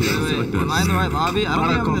 Wait, am I in the right lobby? I don't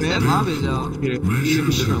think I'm in the same lobby, though. Okay, you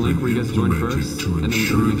pick a different link where you guys join first, and then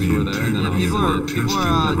we'll make sure we're there, and then people are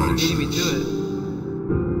leading me to it.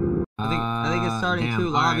 I think it's starting 2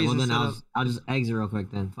 lobbies. Well, then I'll just exit real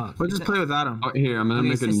quick then. Fuck. We'll just play without him. Oh, here, I'm gonna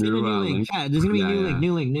make a new link. Yeah, there's gonna be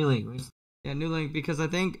new link. Yeah, new link, because I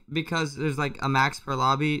think because there's like a max per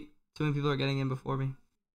lobby, too many people are getting in before me.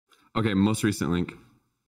 Okay, most recent link.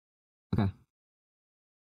 Okay.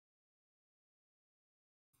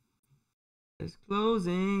 It's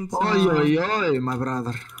closing time. Oy, my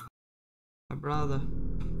brother. My brother.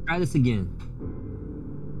 Try this again.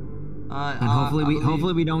 And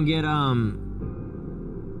hopefully we don't get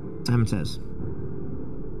Simon says.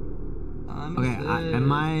 Okay,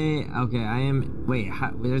 I am. Wait,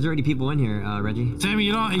 there's already people in here, Reggie. Sammy,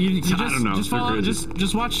 you just follow.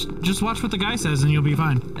 Just watch what the guy says, and you'll be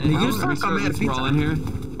fine. We're all in here.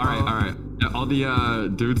 All right. All the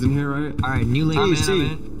dudes in here, right? All right, new link.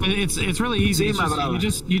 It's really easy. You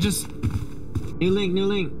just new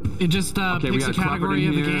link. It just picks a category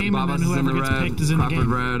of the game, and then whoever gets picked is in the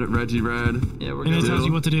game. Red, Reggie red. Yeah, we're good. And it tells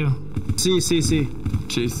you what to do. C.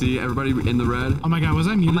 JC, everybody in the red. Oh my God, was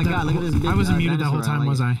I muted? Oh my God, look at this big, I wasn't muted that whole time,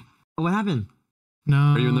 was I? Oh, what happened? No.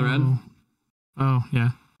 Are you in the red? Oh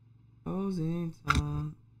yeah. Closing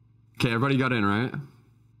time. Okay, everybody got in, right?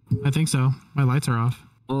 I think so. My lights are off.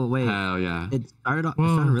 Oh wait. Hell yeah. It started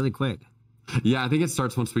really quick. Yeah, I think it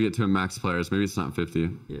starts once we get to a max players. Maybe it's not 50.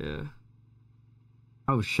 Yeah.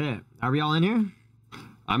 Oh shit. Are we all in here?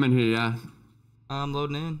 I'm in here, yeah. I'm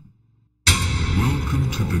loading in. Welcome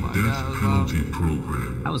to the Death Penalty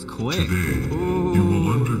Program. That was quick. Today, you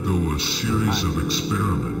will undergo a series of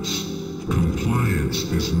experiments. Compliance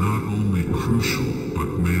is not only crucial, but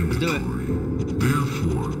mandatory.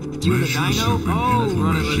 Therefore, measures have been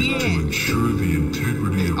implemented to ensure the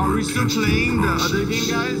integrity of our testing process. Are we still playing the other game,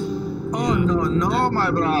 guys? Oh, no, my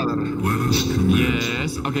brother. Let us commence.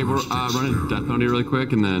 Yes. Okay, we're running Death Penalty really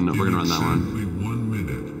quick, and then we're gonna run that one. Exactly 1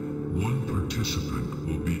 minute, one participant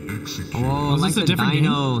will be executed. Oh, like the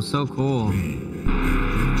dino, so cool.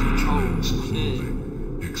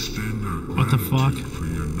 What the fuck?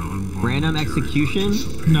 Random execution?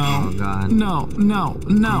 No. Oh god. No.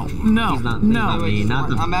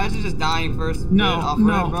 Imagine just dying first. No.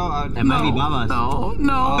 That might be Babas.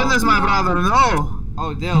 No. Goodness, my brother, no.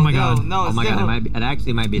 Oh, Dill. Oh my god. No, oh my god, it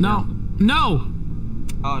actually might be No.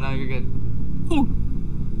 Oh, no, you're good. Oh.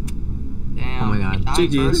 Damn. Oh my god.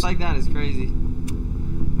 Dying first like that is crazy.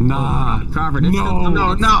 Nah. Crawford, no,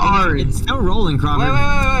 not Ari. It's still rolling, Crawford.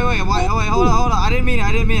 Wait, hold on. I didn't mean it.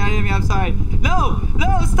 I'm sorry. No,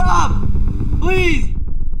 stop! Please!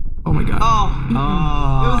 Oh my god. Oh. It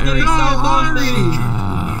was getting so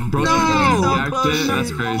close. Bro, no!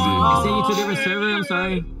 That's crazy. I sent you to a different server, I'm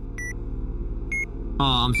sorry.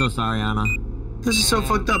 Oh, I'm so sorry, Anna. This is so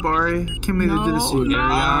fucked up, Ari. I can't believe they did this to you.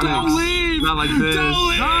 Don't leave! Not like this. Don't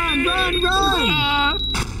leave! Run!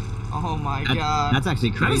 Oh my god. That's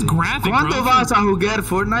actually crazy. That is graphic, bro. ¿Cuánto vas a jugar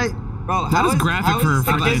Fortnite? Bro, that is graphic for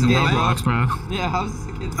fucking Roblox, bro. Yeah, how's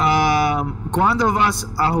the kid's ¿Cuándo vas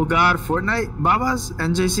a jugar Fortnite, Babas,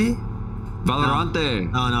 NJC? Valorante.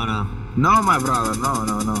 No. No, my brother, no.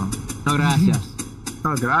 No, gracias.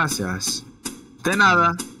 No, gracias. De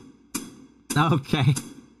nada. Okay.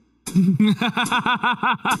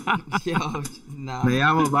 Yo, nah. Me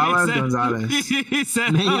llamo Babas Gonzalez. He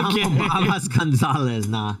said, Me llamo Babas Gonzalez,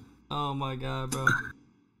 nah. Oh my god, bro.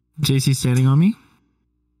 JC standing on me?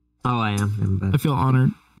 Oh, I am. I feel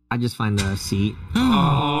honored. I just find the seat.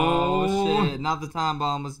 Oh shit, not the time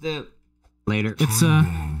bomb, let's dip. Later. It's a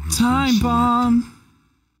time bomb.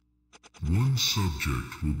 One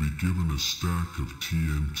subject will be given a stack of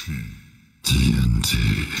TNT. TNT.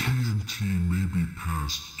 TNT may be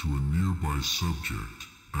passed to a nearby subject.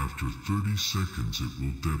 After 30 seconds, it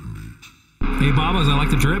will detonate. Hey, Babas, I like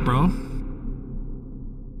the drip, bro.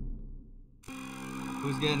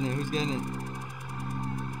 Who's getting it?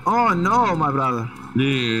 Oh no, my brother.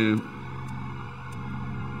 Yeah.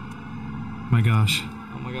 My gosh.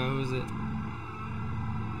 Oh my god, who is it?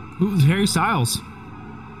 Who's Harry Styles?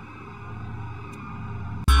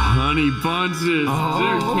 Honey bunches. Dude,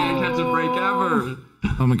 can't catch a break ever.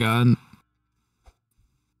 Oh my god.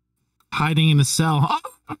 Hiding in a cell.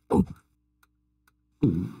 Oh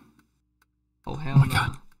hell oh my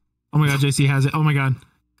god. Oh my god, JC has it. Oh my god.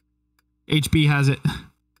 HB has it.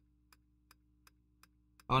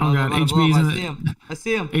 Oh, no, God, HB's in the. I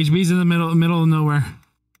see him. HB's in the middle of nowhere.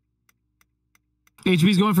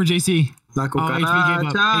 HB's going for JC. La cucaracha,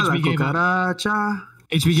 HB gave up.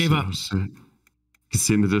 HB gave up. Oh, shit. You can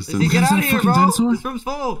see in the distance. See, get out of here, bro. Dinosaur? This room's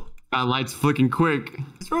full. That light's flicking quick.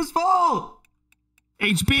 This room's full.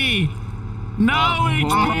 HB. No, HB.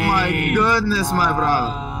 Oh my goodness, my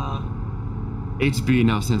brother. HB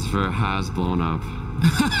now stands for has blown up.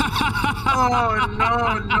 Oh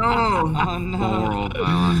no. Oh no. Oral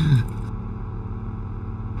violence.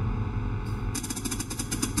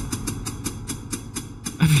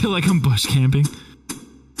 I feel like I'm bush camping.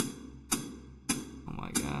 Oh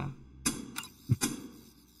my god.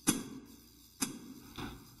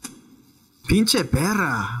 Pinche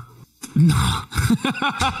perra. No.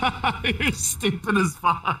 You're stupid as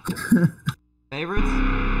fuck. Favorites?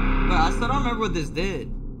 But I still don't remember what this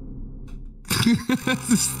did. This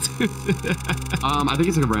is stupid. I think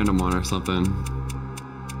it's like a random one or something.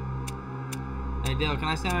 Hey Dale, can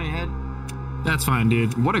I stand on your head? That's fine,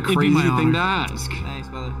 dude. What a It'd be crazy my thing honor. to ask. Thanks,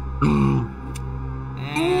 brother.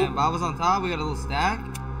 And Bob was on top. We got a little stack.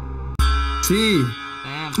 See.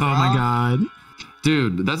 Damn. Oh my god.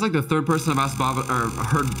 Dude, that's like the third person I've asked Baba or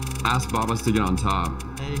heard ask Babas to get on top.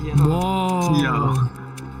 Hey, yo. Whoa. Yo.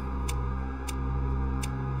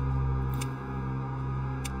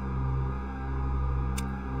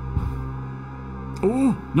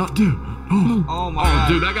 Oh, not dude. Oh, Oh my god.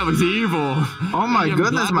 dude, that guy looks evil. Oh my I'm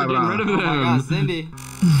goodness, glad my we're getting rid brother. of Oh my him. god, Cindy.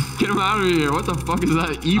 Get him out of here. What the fuck is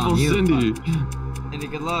that evil mute. Cindy? Cindy,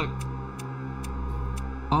 good luck.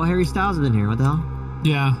 Oh, Harry Styles is in here. What the hell?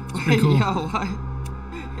 Yeah. It's Hey, pretty cool. yo, what?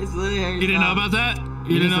 It's literally Harry You didn't know Styles. about that?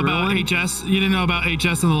 You Is didn't this know a real about one? HS? You didn't know about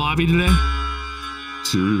HS in the lobby today?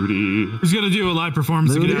 Judy. He's gonna do a live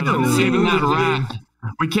performance to get out of I'm here. saving that rat.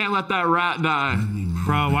 We can't let that rat die.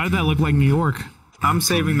 Bro, why did that look like New York? I'm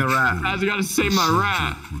saving the rat. Guys, I gotta save my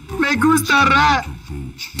rat. Me gusta rat.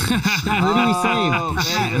 Who did we save? Oh,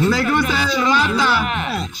 baby. Me gusta el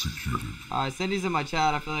rata. Alright, Cindy's in my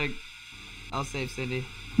chat. I feel like I'll save Cindy.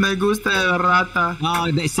 Me gusta el rata. Oh,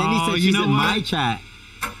 Cindy Oh, said you she's know in my what? chat.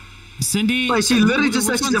 Cindy. Wait, she literally just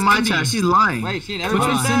said Which she's in one's my Cindy? chat. She's lying. Wait, she in Which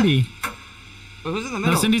everybody's one's chat? Cindy? Wait, who's in the No,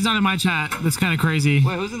 middle? Cindy's not in my chat. That's kind of crazy.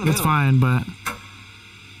 Wait, who's in the It's middle? fine, but.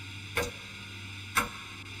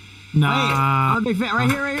 Nah. Wait, I'm a big fan. Right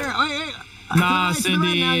here. Wait. Nah, To the right now,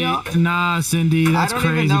 Cindy. y'all. Nah, Cindy. That's I don't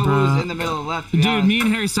crazy, even know bro. who's in the middle of left. to be Dude, honest. me and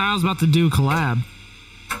Harry Styles about to do a collab.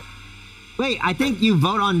 Wait, I think you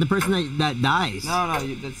vote on the person that dies. No,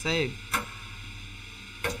 that's saved.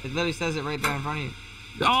 It literally says it right there in front of you.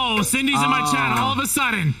 Oh, Cindy's in my chat all of a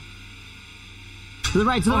sudden. To the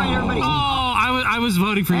right, everybody. Oh, I was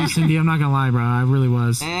voting for you, Cindy. I'm not gonna lie, bro. I really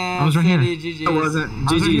was. And I was right Cindy, here. GG's. I wasn't.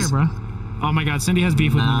 I was right here, GG's. bro. Oh my God, Cindy has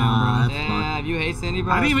beef with me now, bro. That's Damn, you hate Cindy,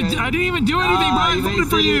 bro? I didn't That's even do anything, bro. I you hate voted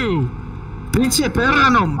for Cindy. you. Pinche perra,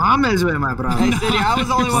 no mames, güey, my brother. Hey, Cindy, I was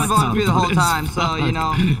the only one voting for you the whole It's time, so fine. you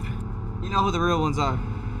know who the real ones are.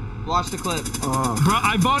 Watch the clip. Oh. Bro,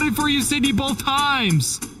 I voted for you, Cindy, both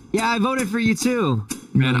times. Yeah, I voted for you too.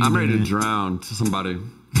 Man, I'm ready to drown to somebody.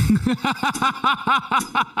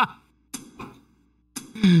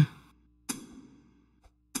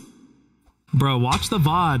 Bro, watch the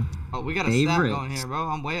VOD. Oh, we got a stack Favorites. going here, bro.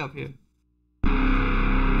 I'm way up here.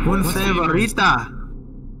 Un favorita.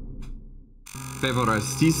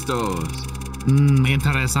 Favoratistas.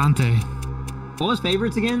 Interesante. What was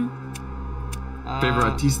favorites again?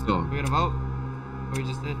 Favoritisto. We gonna vote? Or we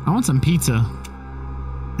just did? I want some pizza.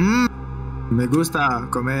 Me gusta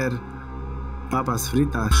comer papas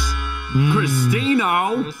fritas.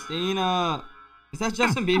 Christina. Christina. Is that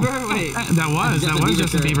Justin Bieber? Wait. That was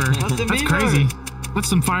Justin Bieber. Justin That's Bieber. crazy. That's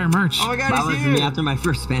some fire merch. Oh my god, That was he's me here. after my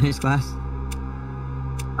first Spanish class.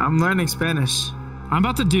 I'm learning Spanish. I'm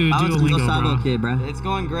about to do I was a no Duolingo, sabo bro. kid, bro. It's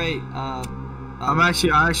going great. I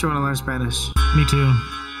actually want to learn Spanish. Me too.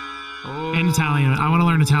 Oh. And Italian. I want to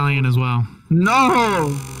learn Italian as well.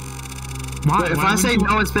 No! Why? But if Why I say wouldn't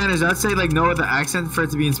no in Spanish, I'd say like no with the accent for it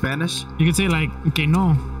to be in Spanish. you could say like que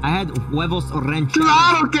no. I had huevos rancheros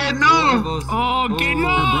Claro que no! Huevos. Oh, que for no.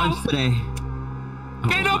 brunch today.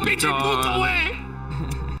 Que no, pinche puto, way.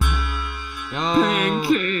 Yo.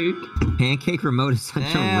 Pancake. Pancake remote is such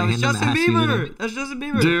Damn, a it's random Justin ass Bieber. unit. That's Justin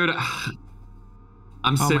Bieber. Dude,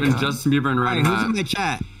 I'm my saving God. Justin Bieber and Red Alright, who's Hat. in my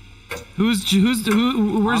chat? Where's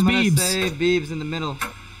I'm Beebs? gonna say Biebs in the middle.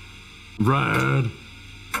 Red.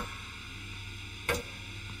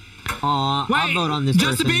 Aw, Wait, I'll vote on this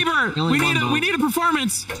Justin person. Bieber. Only We one need vote. we need a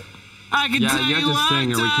performance. I can Yeah, tell you have to one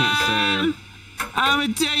sing or we can't time. say.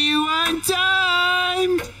 I'ma tell you one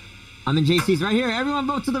time. I'm in JC's right here. Everyone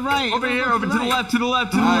vote to the right. Over here, over to the left, to the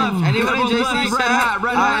left, to the Alright, left. anyone in Everyone JC's left, chat?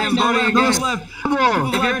 red I am voting against. left. If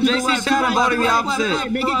you're in JC's chat, I'm voting the opposite.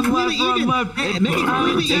 Make it completely even. Make it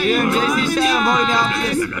completely If you're in even. JC's chat, I'm voting the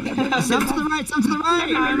opposite. Some to the right, some to the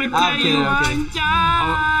right. I'm kidding, I'm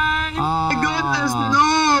kidding. My goodness,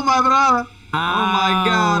 no, my brother. Oh my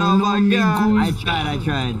god, oh my god. I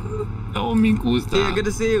tried. No me gusta. Yeah, good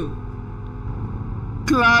to see you.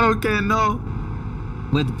 Claro que no.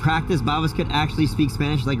 With practice, Babas could actually speak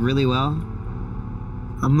Spanish like really well.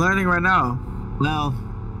 I'm learning right now. Well,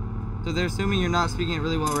 So they're assuming you're not speaking it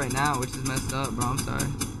really well right now, which is messed up, bro. I'm sorry.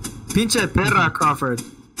 Pinche perra, Crawford.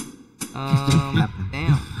 Damn.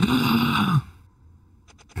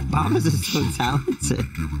 Babas is so talented.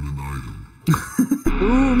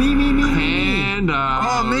 Ooh, me. And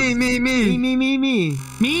Oh, me. Me.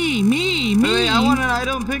 Wait, I want an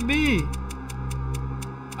item. Pick me.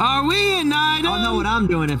 Are we an item? I'll know what I'm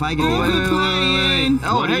doing if I get Wait, it. wait.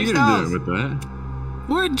 Oh, what are hey, you gonna Styles. do with that?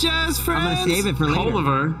 We're just friends. I'm gonna save it for later.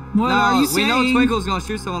 Oliver. What are you we saying? know Twinkle's gonna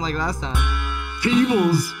shoot someone like last time.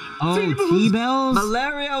 Tables. Oh, T-Bells?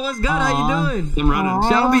 Valeria, what's good? How you doing? I'm running.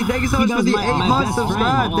 Shelby, thank you so much for the T-Bell's 8 my months best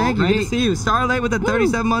subscribed. friend. Thank you. Good to Right. see you. Starlight with the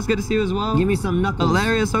 37 months. Good to see you as well. Give me some knuckles.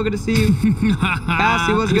 Valeria, so good to see you.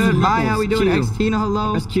 Cassie, what's good? Maya, how we doing? Q. X-Tina,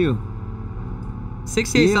 hello. Press Q.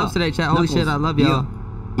 68 Yeah. subs today, chat. Holy Knuckles. shit, I love y'all. Yeah.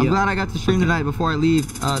 I'm Yeah. glad I got to stream tonight before I leave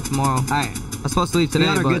tomorrow. Alright. I'm supposed to leave today,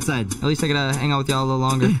 on our but good side. at least I gotta hang out with y'all a little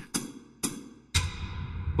longer.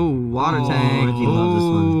 Ooh, water tank. Reggie loves this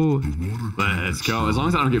one. Ooh. Let's go. As long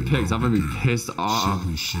as I don't get picked, I'm gonna be pissed off.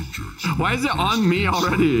 Several subjects. Why is it on me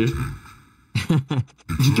already?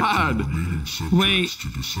 God. Remaining subjects Wait. to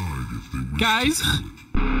decide if they wish Guys, to do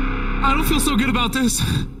I don't feel so good about this. I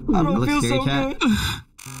don't Looks feel scary, so chat. good.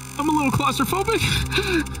 I'm a little claustrophobic.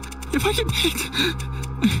 If I get picked,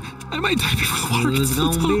 I might die before the water Who's gets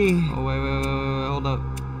gonna filled up. be? Oh, wait, hold up.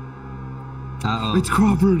 Uh-oh. It's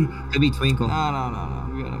Crawford. Could be Twinkle. No,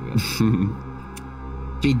 I'm good.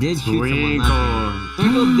 She did shoot someone last time.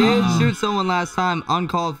 Twinkle did shoot someone last time,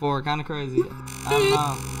 uncalled for. Kind of crazy. I don't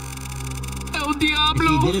know. El She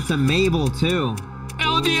Diablo! did it to Mabel, too.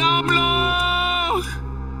 El Diablo!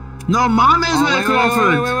 No mames, Oh, way,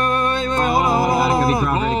 Crawford. wait, hold on. It could be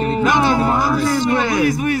Crawford. It could be No Crawford. mames,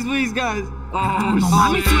 way. Please, guys. Oh, Oh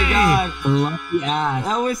my shit. god. Lucky ass.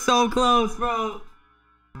 That was so close, bro.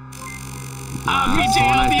 PJ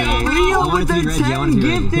El Diablo! Leo want with it to the be Reggie, I 10 want it to be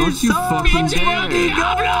Reggie. gifted Don't you subs. fucking Let's dare. fucking go.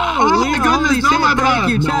 Oh my Leo, goodness, holy no, shit, my brother.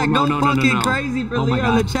 thank you, chat. No, Go no, fucking no. crazy for Oh my Leo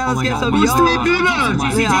God. in the chat. Oh Let's my get God. some Who's y'all. Steve Bieber? Leo, I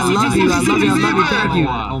love you. Thank you.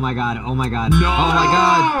 Oh my god. Oh my god. No. Oh my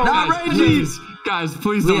god. Not Guys, Reggie. please. Guys,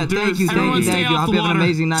 please Leah, don't do thank this. you, Everyone stay I off hope the you have an water.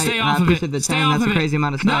 amazing night. Stay And I off of appreciate it. the Stay 10. off That's of a it. crazy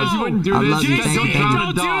amount of Guys, stuff. you wouldn't do I this. love you. Guys, Thank don't you. drown Don't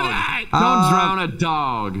a do dog. that! Don't drown a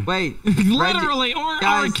dog. Wait. Literally, or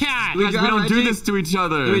Guys, a cat. we Guys, we drown don't do Reggie? this to each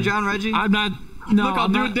other. Do we drown Reggie? I'm not. No, Look, I'll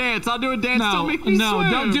I'm do a not- dance. I'll do a dance. No, Don't make me no, swim.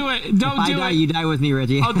 don't do it. Don't If I do die, it. you die with me,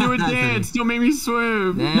 Reggie. I'll do a That's dance. Don't make me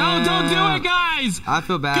swim. No, don't do it, guys. I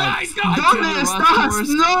feel bad. Guys, go. I Don't killed a miss rust us, horse.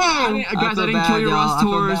 no! Guys, I feel didn't kill bad, your y'all. rust I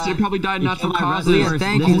feel horse. bad. It probably died natural my causes. Leah, Rust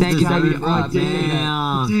thank horse. you, thank you, This thank is you. the- Oh, oh,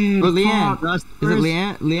 damn. Dude, Or Leanne. fuck. Rust Is it horse.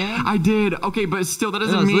 Leanne? I did. Okay, but still, that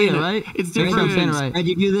doesn't it's mean Leah, right? it's Make sure I'm saying different. it right.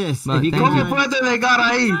 Reggie, do this. But If you thank can you. ¿Cómo puede negar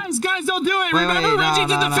ahí? Guys, don't do it. Wait, Remember, wait, Reggie no,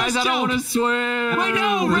 did the no. fish Guys, I don't want joke. to swim. Wait,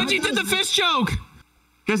 no, Reggie did the fish joke.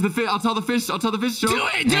 Guys, the fish. I'll tell the fish joke. Do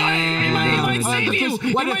it, do it. It might save you.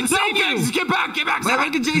 It might save you. Get back, get back. Wait,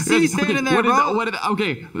 look at JC standing there, What is bro.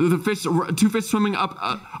 okay, the fish, two fish swimming up.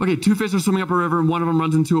 Okay, two fish are swimming up a river, and one of them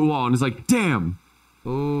runs into a wall, and it's like, damn.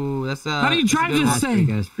 Ooh, that's How do you that's a drive good this one. That's pretty thing?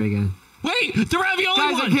 good. That's pretty good. Wait, the ravioli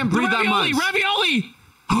Guys, I one. can't breathe the that ravioli, much.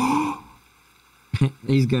 Ravioli.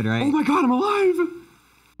 He's good, right? Oh my god, I'm alive. Oh,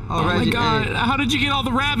 Oh my Reggie, god, hey. how did you get all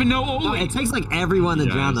the rav and no No, oli? it takes like everyone to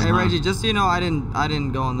Yes. drown them. Hey huh? Reggie, just so you know, I didn't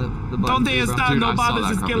go on the button. Don't for you, they bro. stop? Dude, No I saw bothers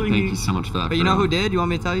that is comment. killing Thank me. you so much for that. But you know who did? You want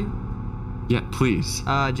me to tell you? Yeah, please.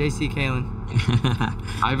 JC Caylen.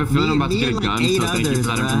 I have a feeling I'm about to me get a and, gun, like, 8 so thank you for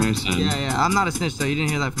that others, bruh. information. Yeah. I'm not a snitch, though. You didn't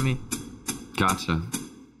hear that from me. Gotcha.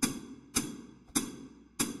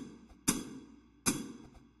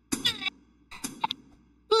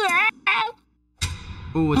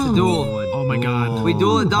 Ooh, it's a duel. Oh my god. We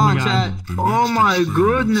duel at dawn, God. chat. Oh my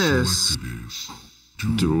goodness.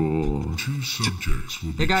 Duel. Two subjects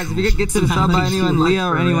will be Hey guys, if you could get to the sub by anyone, Leah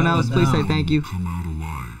or anyone else, please say thank you. come out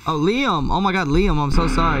alive. Oh, Liam. Oh my god, Liam. I'm so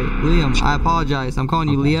sorry. Liam, I apologize. I'm calling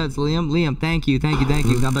you Leah. It's Liam. Liam, thank you.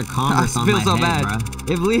 He's got the I Converse on feel my so head, bad.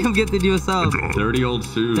 bruh. If Liam gifted you a sub, Dirty old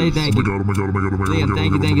shoes. say thank you. Liam,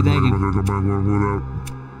 thank you.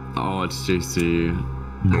 Oh, it's JC.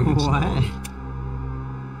 What?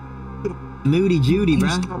 Moody Judy,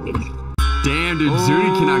 bruh. Damn, dude, Judy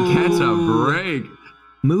cannot catch a break.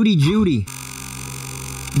 Moody Judy.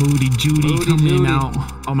 Moody Judy coming out.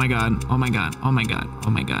 Oh my god. Oh my god. Oh my god. Oh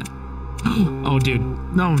my god. Oh, dude.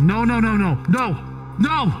 No, no, no, no, no, no,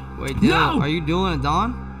 no. Wait, Dylan, are you doing it,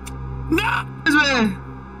 Don? No.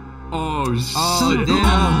 Oh, shit. Oh,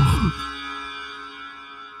 damn.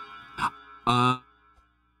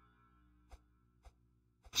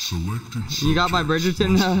 Selected You got my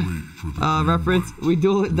Bridgerton reference? We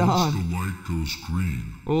duel it, Don. the light goes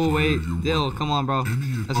green. Oh, wait. Dill, come on, bro.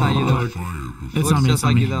 That's not you, though. It's not me. Just It's not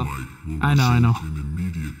like me. you, though. I know. I know.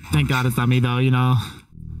 Thank God it's not me, though. You know.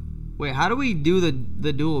 Wait, how do we do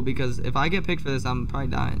the duel? Because if I get picked for this, I'm probably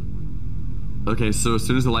dying. Okay, so as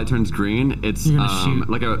soon as the light turns green, it's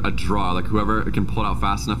like a draw. Like whoever can pull it out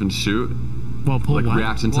fast enough and shoot. Well, pull like what?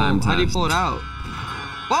 reaction time. How do you pull it out?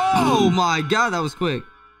 Oh my god, that was quick.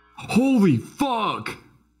 Holy fuck!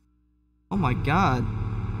 Oh my god.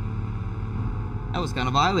 That was kind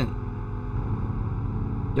of violent.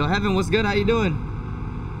 Yo, Heaven, what's good? How you doing?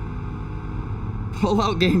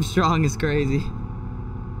 Pull-out game strong is crazy.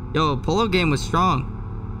 Yo, pull-out game was strong.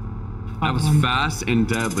 That was fast and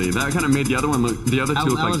deadly. That kind of made the other one look. The other two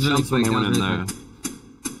look like jumps when they went in there.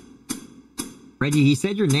 Reggie, he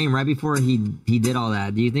said your name right before he did all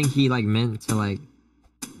that. Do you think he like meant to like?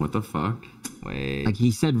 What the fuck? Wait. Like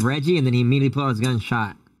he said Reggie and then he immediately pulled out his gun and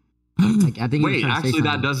shot. Like I think. Wait, actually,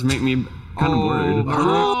 that does make me kind of worried.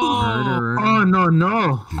 Murderer. Oh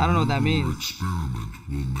no. I don't know what that means. Experiment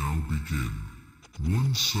will now begin.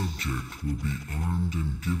 One subject will be armed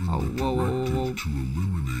and given the directive to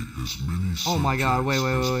eliminate as many subjects Oh my god, wait.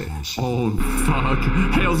 as possible. Oh fuck!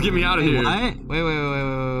 Hales, get me out of here! What?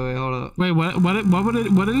 Wait, hold up. Wait,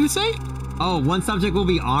 what did it say? Oh, one subject will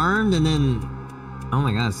be armed and then. Oh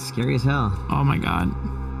my god, it's scary as hell. Oh my god.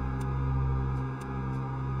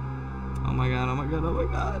 Oh my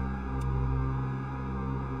god.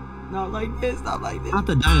 Not like this. Not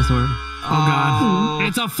the dinosaur. Oh god.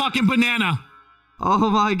 It's a fucking banana. Oh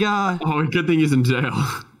my god. Oh, good thing he's in jail.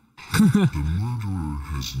 The murderer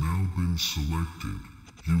has now been selected.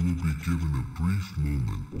 You will be given a brief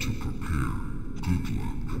moment to prepare. Good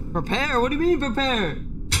luck. Prepare? What do you mean prepare?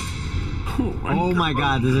 Oh my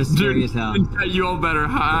god, this is scary as hell. You all better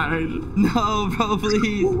hide. No, bro,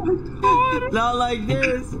 please. Not like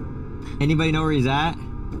this. Anybody know where he's at?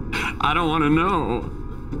 I don't want to know.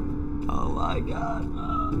 Oh my god, bro.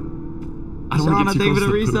 I don't want Shauna, to get thank too you for the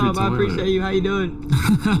close to resub. I toilet. appreciate you. How you doing?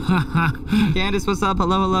 Candace, what's up?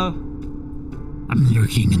 Hello. I'm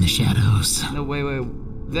lurking in the shadows. No, wait.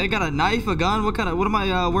 They got a knife, a gun? What am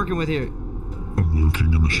I working with here? I'm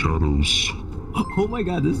lurking in the shadows. Oh my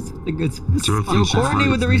god, this is a good. Yo, Courtney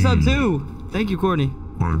with the resub too. Thank you, Courtney.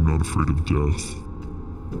 I'm not afraid of death.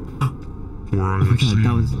 For I Oh my have god,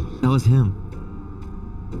 seen. that was him.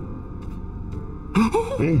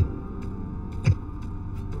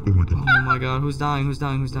 Oh my god. Oh my god, who's dying? Oh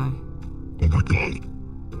my god.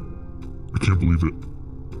 I can't believe it.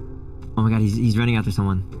 Oh my god, he's running after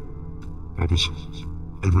someone. Babas.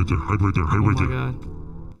 Hide right there. Oh my god.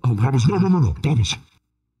 Oh my Babas, no. Babas.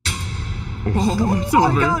 Oh, it's Oh my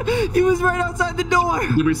over. god, he was right outside the door.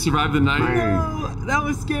 Did we survive the night? No, that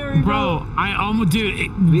was scary, Bro, I almost, dude,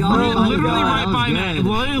 We all know literally that right was by me. good.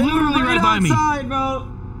 Literally right by me. outside, bro.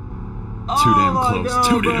 Too damn my close. God,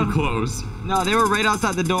 Too bro. damn close. No, they were right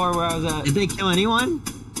outside the door where I was at. Did they kill anyone?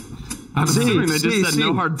 I'm assuming they just said sí.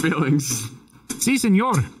 no hard feelings. Si,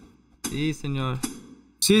 senor. Sí, senor.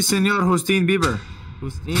 Sí, señor Justin Bieber.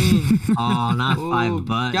 Justine. Oh, not Ooh, 5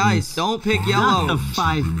 buttons. guys, don't pick Not yellow. the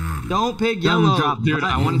 5. Don't pick yellow. Drop Dude,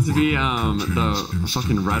 I want it to be the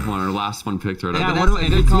fucking red one or last one picked right Yeah, up. What that's do, a if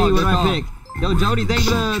good it's call, me, what good do I call. pick? Yo, Jody, thank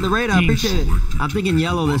you for the raid. I appreciate it. I'm thinking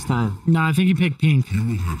yellow this time. No, I think you picked pink. You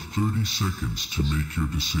will have 30 seconds to make your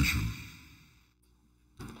decision.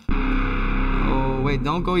 Oh, wait,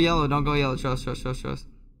 don't go yellow. Trust.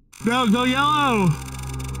 No, go yellow.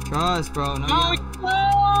 Trust, bro. No,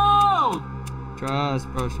 Oh, Trust,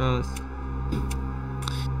 bro.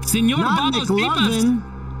 Senor Not Vamos Pipas. McLovin.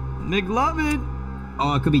 McLovin.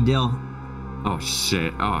 Oh, it could be Dill. Oh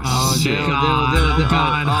shit. Oh, Oh, shit. Dill. God. Oh,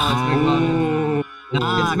 God. it's McLovin.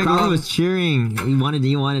 Nah, It's Carl McLovin. was cheering. He wanted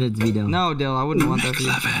it to be Dill. No, Dill, I wouldn't want that for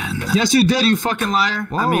you. Yes, you did, you fucking liar.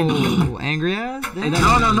 Whoa, I mean, angry ass? Damn.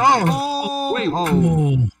 no. Oh, wait.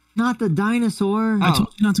 Oh, Not the dinosaur. Oh.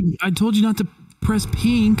 I told you not to press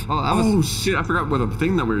pink. Oh, that was. Oh shit, I forgot what the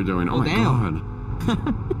thing that we were doing. Oh, my damn. god.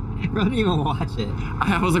 Bro, didn't even watch it.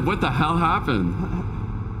 I was like, what the hell happened?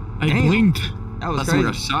 I Damn. blinked. That was That's when we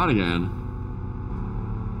got crazy. shot again.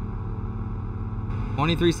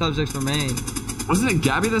 23 subjects remain. Wasn't it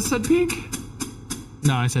Gabby that said pink?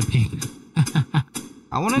 No, I said pink.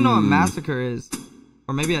 I want to know what massacre is.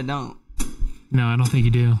 Or maybe I don't. No, I don't think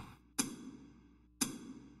you do.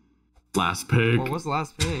 Last pick. Well, what's the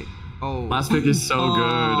last pick? Oh. Last pick is so Oh,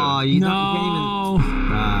 good. you No.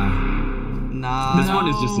 can't even. Nah. This one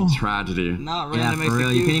is just a tragedy. Not Yeah, random for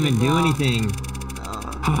real. You can't even do anything.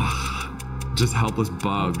 Just helpless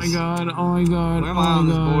bugs. Oh my god. Oh my god. Where am I on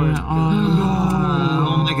this board?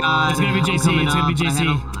 Oh my god. It's gonna be JC. Coming It's gonna be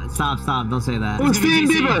up. JC. Stop. Don't say that. It's gonna be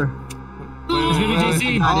JC. Bieber. It's gonna be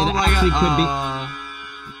JC. God, it actually could be.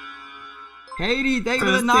 Katie, thank you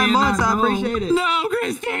for the 9 months. I appreciate it. No,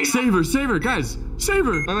 Christy. Save her, guys. Save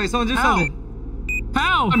her. Wait, someone do How? something.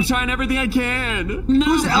 How? I'm trying everything I can. No.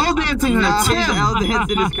 Who's L dancing her? Nah, Tim. L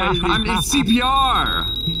dancing is crazy. I'm in CPR.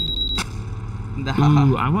 Nah.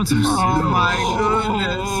 Ooh, I want some. Oh my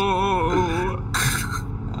goodness.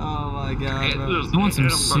 Oh my god, bro. I want some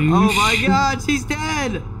sushi. Oh my god, she's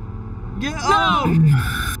dead. Get up.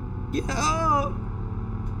 Get up.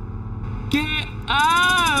 Get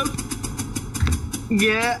up.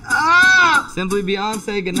 Get up! Simply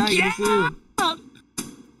Beyonce, good night. Good to see you.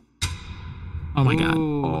 Oh my god.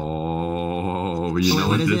 Ooh. Oh, you know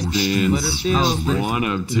what what is this it? means. Let her steal. One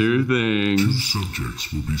of two Two things. subjects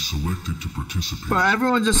will be selected to participate. But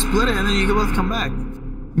everyone just split it and then you can both come back.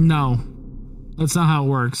 No. That's not how it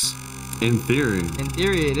works. In theory. In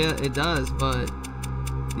theory, it does, but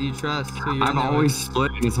do you trust who you're I've in there always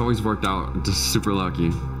split and it's always worked out. Just super lucky.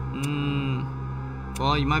 with?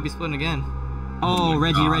 Well, you might be splitting again. Oh,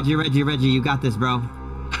 Reggie, you got this, bro.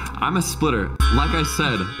 I'm a splitter. Like I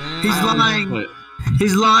said. He's I always lying. split.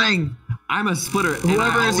 He's lying. I'm a splitter. and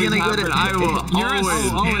Whoever I is always gonna have get it. been. I will You're a always.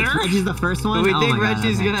 spitter? Reggie's the first one? Do we Oh think my God,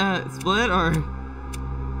 Reggie's okay. gonna split or?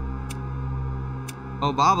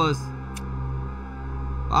 Oh, Baba's.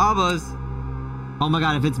 Oh my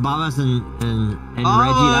god, if it's Babas and Reggie,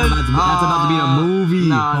 Babas. that's about to be a movie.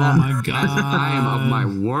 No, Oh no. my god. I am of my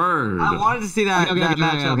word. I wanted to see that, Okay, that okay,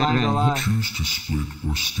 matchup. okay, I'm not gonna lie. Choose to split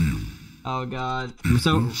or steal. Oh god. If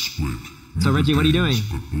So- both split, so Reggie, what are you doing?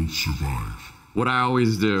 but both survive. What I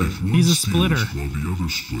always do. If one He's a steals splitter. While the other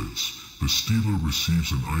splits, the stealer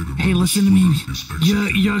receives an item. Hey, and the listen to me. splitter is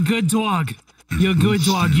executed. You're a good dog. If You're a both good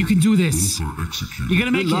dog. steal, You can do this. Both are executed. You're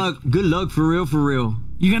gonna make it. Good luck, for real.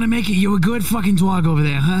 You're gonna make it. You're a good fucking dog over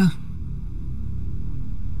there, huh?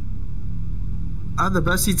 I have the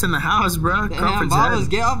best seats in the house, bro. Damn, Crawford's Baba's, head.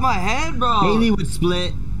 get off my head, bro. Haley would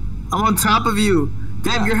split. I'm on top of you.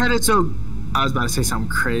 Damn, your head is so... I was about to say something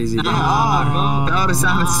crazy. Get bro. off, That would have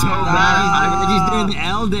sounded so Nah. bad. Reggie's doing the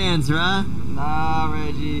L dance, bruh. bro. Nah,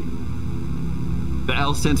 Reggie. The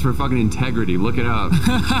L stands for fucking integrity. Look it up.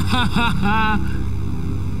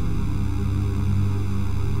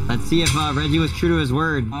 Let's see if Reggie was true to his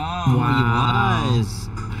word. Oh, Wow. He was.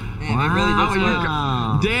 man, they really did split.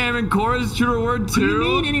 Wow. Damn, and Cora's true to her word What do you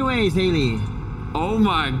mean, too. anyways, Haley? Oh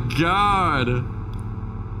my god.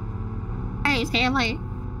 Hey, Stanley.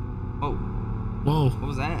 Oh, Whoa. what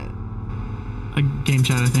was that? A game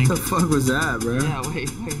chat, I think. What the fuck was that, bro? Yeah, wait.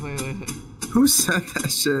 Who said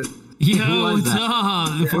that shit? Yo, Who was what's that? up?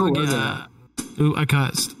 Who Fuck was yeah. Ooh, I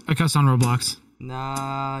cussed. I cussed on Roblox.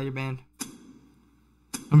 Nah, you're banned.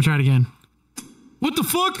 I'm gonna try it again. What the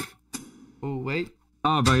fuck? Oh, wait.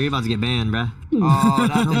 Oh, bro, you're about to get banned, bruh. Oh,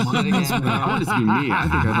 not this shit again, I bro. want this to be me. I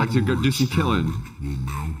think I'd like to go do some killing. Will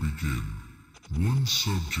now begin. One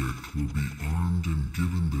subject will be armed and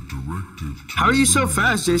given the directive to... How are you so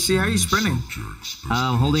fast, JC? How are you sprinting? Subjects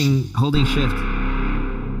as Holding shift.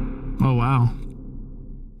 Oh wow.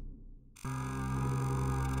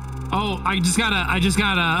 Oh, I just got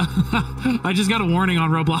a warning on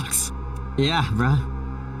Roblox. Yeah, bruh.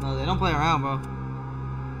 No, they don't play around, bro.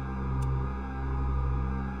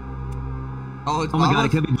 Oh, it's Oh my god, Baba's? it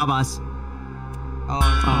could be Babas.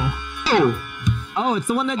 Oh, Oh, it's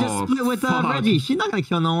the one that just Oh, split with fuck. Reggie. She's not gonna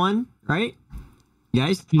kill no one, right?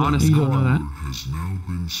 Guys? You don't, Honest you don't know that. has now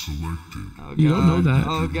been selected. oh You don't know God. that.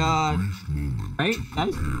 Oh god. Brief moment Right,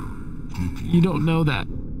 guys? You don't know that.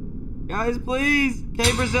 Guys, please.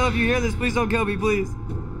 K Brazil, if you hear this, please don't kill me, please.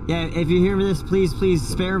 Yeah, if you hear this, please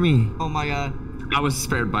spare me. Oh my god. I was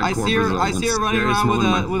spared by I see her- Corpus I see her once. running Scariest around with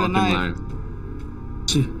moment a- of my with a fucking knife. life.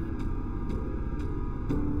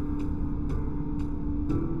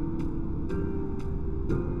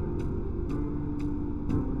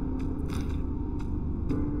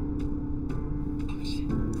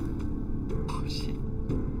 Oh shit.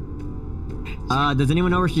 Does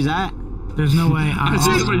anyone know where she's at? There's no way. I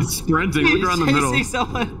see somebody sprinting. Look She's around the middle. chasing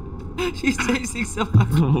someone. She's chasing someone.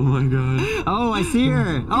 Oh my god. Oh, I see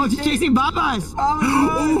her. Oh, she's chasing Babas.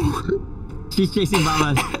 Mama's run! She's chasing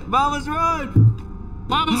Babas. Mama's run!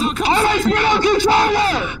 Babas, I'll come. Oh, my spin out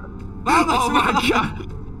controller! Mama's Oh my run! god.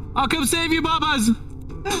 I'll come save you, Babas.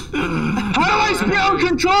 How do I spin on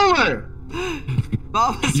controller?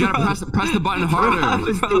 You gotta press the button harder.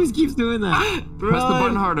 This dude keeps doing that. Press the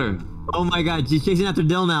button harder. Oh my god, she's chasing after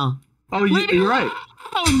Dill now. Oh, you're right.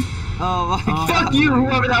 Oh my god. Fuck you,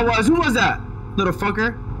 whoever that was. Who was that? Little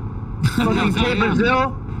fucker. Fucking paper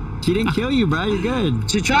Dill. She didn't kill you, bro. You're good.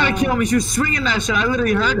 She tried to kill me. She was swinging that shit. I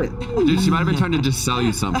literally heard it. Dude, she might have been trying to just sell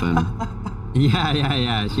you something.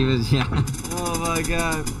 Yeah. She was, yeah. Oh my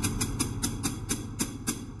god.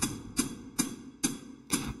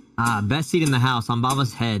 Best seat in the house on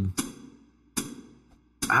Baba's head.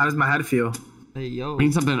 How does my head feel? Hey, yo.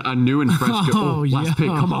 Mean something new and fresh. Oh, last pick.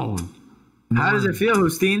 yo. Come on. How does it feel,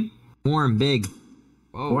 Hustine? Warm, big.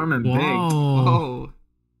 Whoa. Warm and big. Whoa. Oh.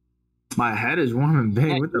 My head is warm and big.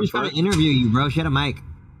 Yeah, What she the was trying fuck? to interview you, bro. She had a mic.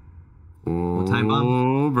 Oh, time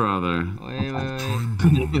bomb? brother. Wait.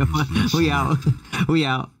 We out. We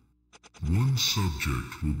out. One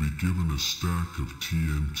subject will be given a stack of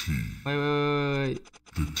TNT. Wait.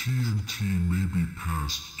 The TNT may be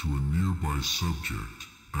passed to a nearby subject.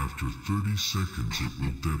 After 30 seconds, it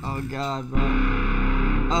will detonate. Oh god, bro.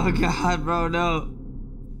 Oh god, bro, no.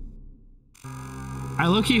 I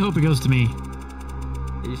low-key hope it goes to me.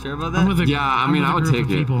 Are you sure about I'm that? with a, Yeah, I I'm mean, with a I would group take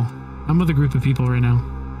of it. people. I'm with a group of people right now.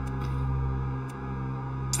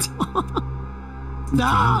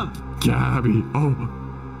 Stop! Gabby. Oh.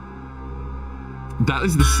 That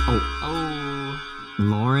is the. Oh. Oh.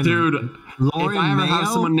 Lauren. Dude. Lauren if I ever Mayo? have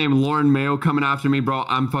someone named Lauren Mayo coming after me, bro,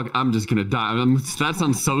 I'm just gonna die. That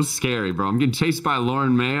sounds so scary, bro. I'm getting chased by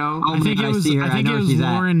Lauren Mayo. Oh I think my God, it was. see her. I think know it where was she's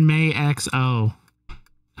at. Lauren May XO.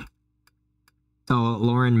 So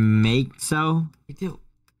Lauren make so? Hey, Dill, what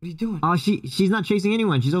are you doing? Oh, she's not chasing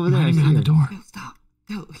anyone. She's over I'm there. I hiding see behind her. the door. Dill, stop.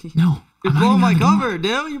 Dill. No. You're I'm blowing my hiding behind the door. cover,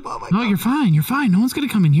 Dill. You're blowing my No, cover. you're fine. You're fine. No one's gonna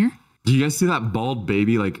come in here. Do you guys see that bald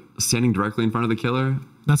baby like standing directly in front of the killer?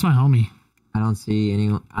 That's my homie. I don't see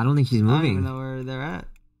anyone. I don't think she's I don't even moving. know where they're at.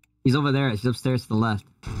 She's over there. She's upstairs to the left.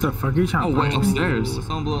 What the fuck are you trying Oh, to wait, find? upstairs.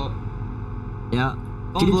 Someone blew up. Yeah.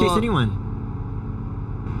 Don't She didn't blow chase up. anyone.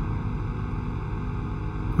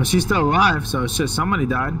 Well, she's still alive, so it's just somebody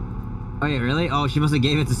died. Oh, yeah, really? Oh, she must have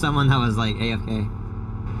gave it to someone that was like AFK.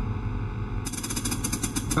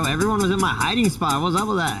 Bro, everyone was in my hiding spot. What's up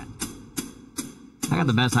with that? I got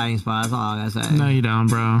the best hiding spot. That's all I gotta say. No, you don't,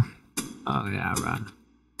 bro. Oh, yeah, bro.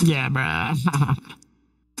 Yeah, bro.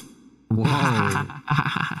 Whoa.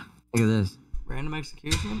 Look at this. Random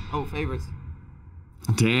execution? Oh, favorites.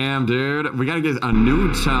 Damn, dude. We gotta get a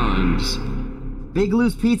new challenge. Big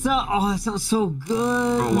Lou's Pizza? Oh, that sounds so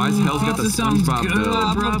good. Bro, why is Hell's got the Pizza sounds SpongeBob good,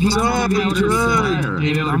 bill? bro. Pizza Pizza be major good. cut.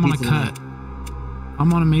 Maybe Dude, order I'm on a pizza cut.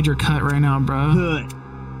 I'm on a major cut right now, bro. Good.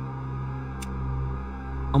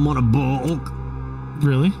 I'm on a bulk.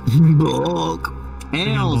 Really? Bulk.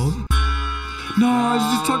 Ales. No, I was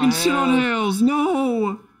just talking shit on Hales.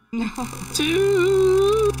 No.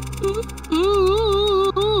 Dude.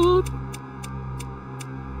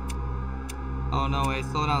 Oh, no, wait.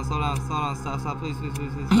 Slow down. Stop. Please.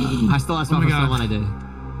 I still asked Oh my for God. someone I did.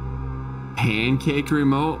 Pancake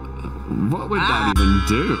remote? What would that even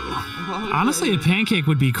do? Honestly, a pancake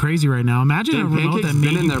would be crazy right now. Imagine a Damn, remote Pancake's that made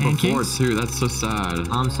been in you there pancakes. before too. That's so sad.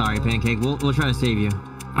 I'm sorry, Pancake. We'll try to save you.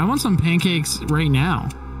 I want some pancakes right now.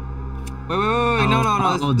 Wait. No.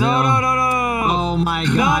 Uh-oh, No. Oh my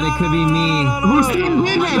God, it could be me. Who's standing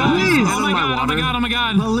in there, please? Oh my god, oh my god, oh my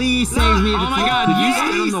god. Please save me. Oh my God, Did you yes,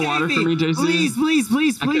 stand in the water for me, JC?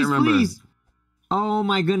 Please, I can't remember. please. Oh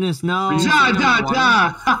my goodness, no. Ja. JC's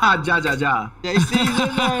in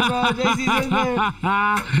there, bro. JC's in there.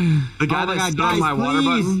 The guy Oh my that God, stung guys, my water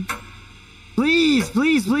please. button? Please.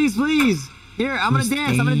 Here, I'm gonna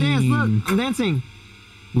dance. Look, I'm dancing.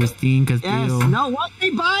 Christine Yes. Castillo. No, what? Say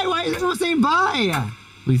bye. Why is everyone saying bye?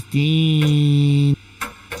 Christine.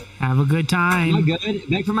 Have a good Am I time. good?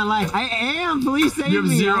 Beg for my life. I am. Please save me. You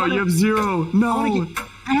have zero. You have zero. No.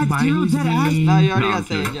 I had Bye, zero dead ass. Christine. No, you already No, got I'm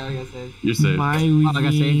saved. kidding. You already got saved. You're safe. Bye, Oh, I got saved.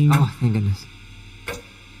 Christine. Oh, thank goodness.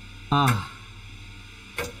 All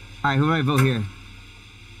right, who do I vote here?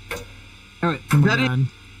 All right. Oh my Ready? god.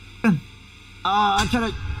 I'm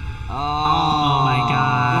trying to. Oh my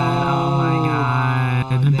god. Oh my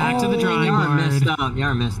god. And back to the drawing Y'all are messed board. up. Y'all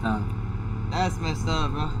are messed up. That's messed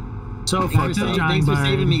up, bro. So Back fucked to the up. drawing Thanks for board.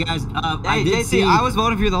 saving me, guys. I Hey, did JC, see. I was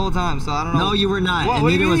voting for you the whole time, so I don't know. No, you were not. What? And What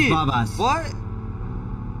do neither you was mean? Babas. What?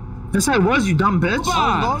 Yes, I was, you dumb bitch.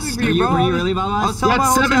 I was voting for Were you, you, bro. were you really Babas? I was You telling had my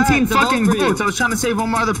whole 17 chat to vote fucking for you. votes. I was trying to save one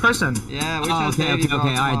more other person. Yeah, we Oh, trying to save you, bro.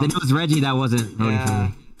 okay. All right, then it was Reggie that wasn't voting Yeah.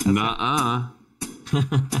 Nuh-uh. for me.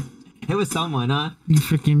 It was someone, huh? You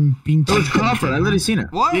freaking bean. It was Crawford. I literally seen it.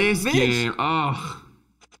 What? This Bitch, game. Oh.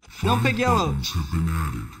 don't pick yellow. Items have been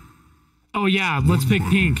added. Oh yeah, let's pick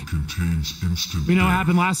pink. Contains instant We know what death.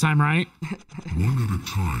 happened last time, right? One at a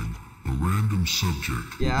time, a random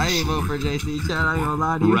subject. Yeah, I ain't vote for JC, Chad. I ain't gonna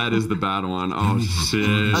lie to you. Red is the bad one. Oh shit.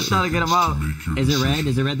 I'm trying to get him out. Is it red?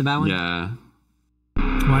 Is it red the bad one? Yeah.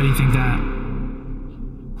 Why do you think that?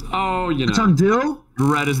 Oh, you It's know. on Dill?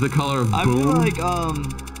 Red is the color of I feel boom. like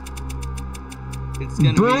it's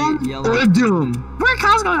gonna Boom be yellow. or Doom? Where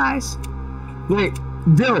Cosmo Eyes? Wait,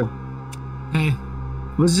 Dill. Hey,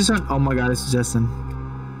 Was this on? Oh my god, this is Justin.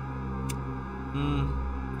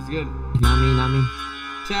 It's good. Not me, not me.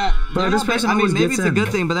 Chat. Bro, they're this not pick- person I mean, always maybe gets it's a in. good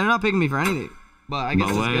thing, but they're not picking me for anything. But I guess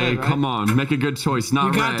it's Malay, good, right? come on, make a good choice. Not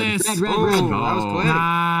you got red. this. Red, Oh, red. that was quick.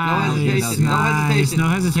 Nice, No hesitation. No nice, hesitation. no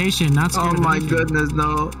hesitation. Not Oh scared of my anything. goodness,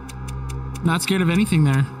 no. Not scared of anything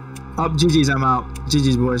there. Up, GG's, I'm out.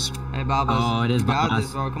 GG's, boys. Hey, Babas. Oh, it is You got Babas.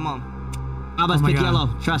 this, bro. Come on. Babas, Oh my pick God. yellow.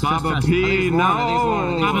 Trust, Baba trust, trust. P, I think it's Lauren, I think it's Lauren, I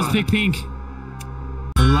think no. it's Baba's pick pink.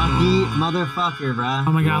 Lucky motherfucker, bruh.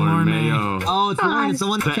 Oh my god, Lauren May. Mayo. Oh, it's Lauren. It's the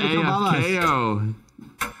one The that kill Babas. AFKO.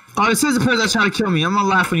 Oh, it says the person that's trying to kill me. I'm gonna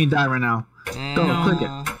laugh when you die right now. Go, And, click it.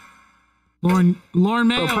 Lauren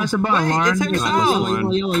Mayo. Go, press the button, Wait, Lauren. it's Harry Yeah. Styles.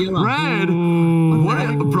 Yellow, yellow, yellow. Red. Ooh.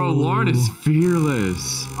 What? Bro, Lauren is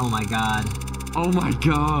fearless. Oh my god. Oh my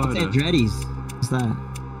god. What's Andretti's? What's that?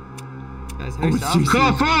 guys, Harry Oh, Styles. jeez.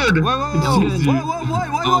 Crawford! Whoa, whoa, whoa, whoa, Jeez. whoa, whoa,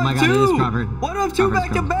 whoa, why do Oh I my have God, it is two? Crawford. Why do I have two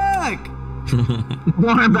Crawford's back to back?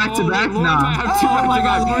 Lauren back to back? Lauren Nah. might have two Oh back my to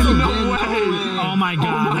God, back. Lauren No again. way. Oh my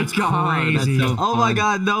god, Oh my that's God. crazy. That's so Oh my fun.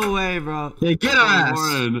 god, no way, bro. Yeah, get her ass.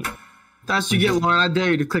 Lauren. That's what you get, Lauren. I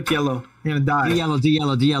dare you to click yellow. You're gonna die. Do yellow, do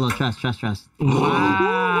yellow, do yellow. Trust, trust, trust.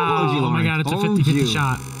 Wow. Told you, Oh my Lauren. god, it's a Told 50-50 you.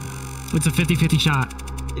 shot. It's a 50-50 shot.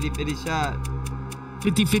 Itty bitty shot.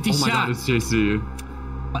 50-50 Oh my shot. god, it's JC.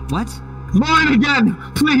 What? Lauren again!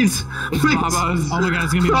 Please! Please! Babas. Oh my god,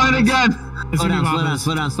 it's gonna be Lauren Babas. again! It's Slow gonna be down, slow down, Babas.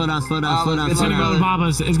 slow down, slow down, slow down, Oh, slow down, let's It's slow gonna go down. to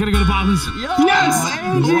Babas. It's gonna go to Babas. Yo, Yes!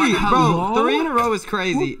 Angie! What? Bro, Hello? 3 in a row is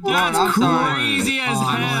crazy. Lauren, That's I'm sorry. crazy as I'm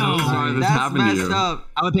so hell. sorry this That's happened to messed you. up.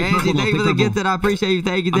 I would pick Angie, purple, thank you pick for the purple. gifted. I appreciate you.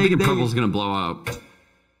 Thank you, I'm thank you, thinking thank purple's you. gonna blow up.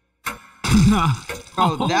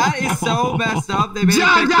 Bro, that is so messed up. They made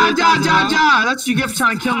Ja, it pick ja, 3 ja, times in a ja, row. ja! That's what you get for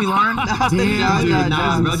trying to kill me, Lauren. That's the Damn, ja, dude, ja,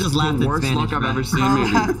 nah, ja. bro, just laughed The in worst Spanish, luck I've bro. ever seen, Bro,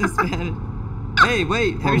 maybe. laughed in Spanish. Hey,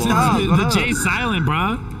 wait, Harry Hold on. Styles. What The up? J's silent,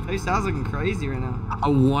 bro. Harry Styles looking crazy right now. A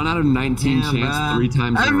 1 out of 19 Damn, chance bruh. 3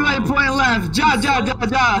 times in a Everybody row. point left. Ja, ja, ja,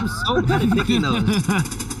 ja! So bad at picking those.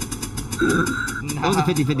 That was a Nah.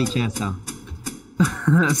 50-50 chance, though.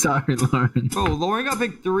 Sorry, Lauren. Bro, Lauren got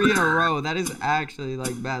picked 3 in a row. That is actually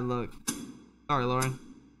like bad luck. Sorry, Lauren.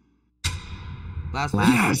 Last one.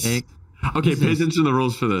 Yes! Pick. Okay, pay Jesus. attention to the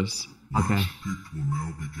rules for this. Okay. Pick will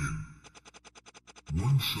now begin.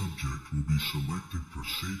 One subject will be selected for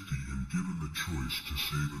safety and given the choice to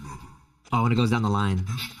save another. Oh, when it goes down the line.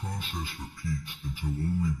 This process repeats until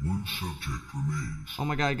only one subject remains. Oh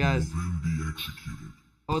my god, Who guys. will then be executed.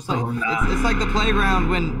 Oh, it's like Oh, nah. it's like the playground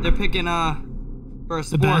when they're picking for a The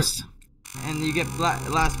sport best. and you get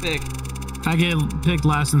last pick. I get picked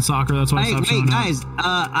last in soccer. That's why I Hey, stopped wait, showing up. guys.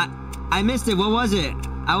 I missed it. What was it?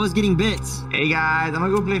 I was getting bits. Hey guys, I'm gonna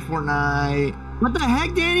go play Fortnite. What the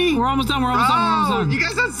heck, Danny? We're almost done. We're almost done. We're almost done. You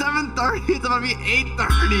guys said 7:30. It's about to be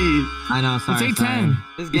 8:30. I know, sorry. It's sorry. 8:10.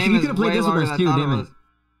 This You game is could've played way this with longer us than too, I thought damn it it. was.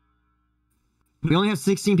 We only have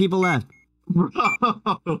 16 people left,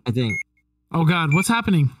 I think. Oh god, what's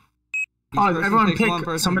happening? Each Oh, person everyone picks one pick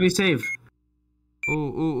person. somebody save.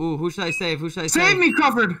 Ooh. Who should I save? Who should I Save me,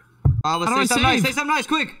 Crawford. Let's How do I say something nice. save? Say something nice,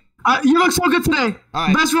 quick. You look so good today. All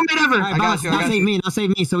right. Best roommate ever. All right, I got Babas, you, I now got save you. me. Now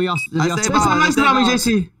save me. So we all. I all saved Say Babas. something nice Say about me, Babas.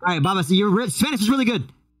 JC. All right, Babas, your Spanish is really good.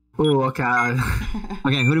 Oh, okay.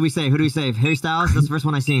 Okay, who do we save? Who do we save? Harry Styles. That's the first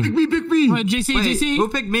one I seen. Pick me. Wait, JC, Wait, JC. who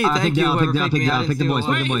picked me? I'll Thank you. I'll Whoever pick picked me. I pick the didn't boys.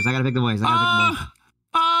 see Pick the who it boys. I gotta pick the boys. I gotta pick the boys.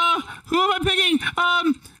 Who am I picking?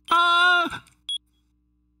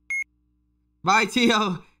 Bye,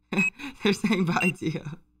 Tio. They're saying bye, Tio.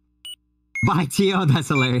 Bye, Tio. That's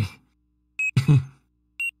hilarious.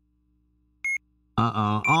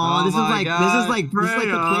 Uh-oh. Oh, this is my like God. this is like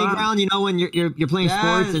the playground, you know, when you're playing Yes.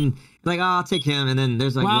 sports and like, oh, I'll take him, and then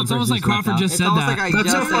there's like Wow, one it's almost person like left Crawford out. just It's said almost that. like I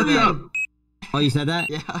That's so just said fucked that. up. Oh, you said that?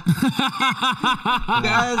 Yeah.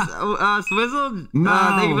 Guys, Swizzle,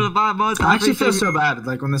 No. thank you for the 5 months. I actually feel appreciate so bad.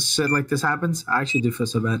 Like when this shit like this happens, I actually do feel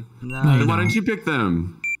so bad. you. No, Nah. you Why don't. didn't you pick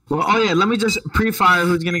them? Well, oh yeah, let me just pre-fire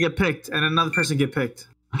who's gonna get picked, and another person get picked.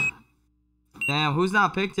 Damn, who's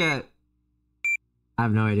not picked yet? I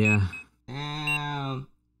have no idea. Damn.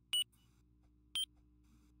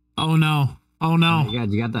 Oh no. Oh Oh no. my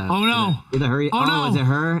God, you got that. Oh, no. Either hurry. Oh, no. Is it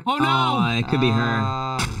her? Oh, no. Oh, it could be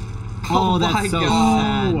her. Oh that's my so God.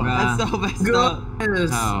 sad, bruh. That's so messed up. Good.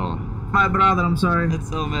 Oh. My brother, I'm sorry. That's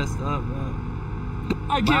so messed up, bro.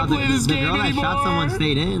 I can't play this game anymore. The girl that shot someone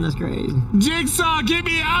stayed in. That's crazy. Jigsaw, get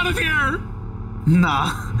me out of here.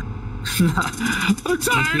 Nah. I'm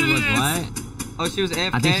tired of this. What? Oh, she was AFK.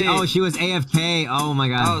 I think she was AFK. Oh my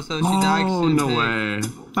god. Oh, so she died. Oh, no way.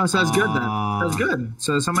 Oh, so that's good then. That's good.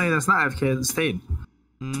 So somebody that's not AFK stayed.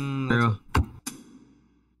 True.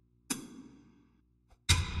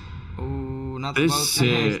 Oh, not the This votes.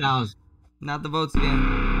 shit. Not the votes again.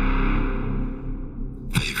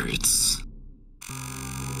 Favorites.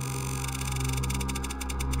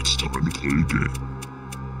 It's time to play a game.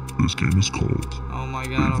 This game is called Oh my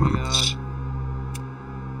god, oh my god.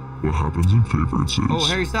 What happens in favorites is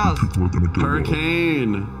Harry Styles. people are gonna go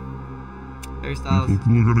Hurricane. Harry Styles.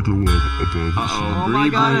 People are gonna go up above. Uh-oh. Oh my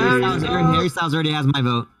god, Harry Styles already has my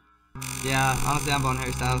vote. Yeah, honestly, I'm voting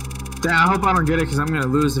Harry Styles. Damn, I hope I don't get it because I'm gonna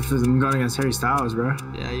lose if I'm going against Harry Styles, bro.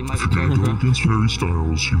 Yeah, you might be If you correct, go bro. against Harry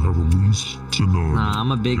Styles, you have at least to none. Nah,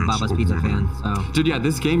 I'm a big against Baba's a Pizza winner. fan, so. Dude, yeah,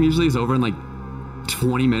 this game usually is over in like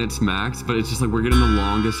 20 minutes max, but it's just like we're getting the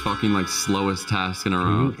longest fucking like slowest task in a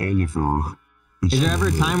row. Oliver. Is there ever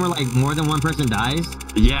a time where like more than one person dies?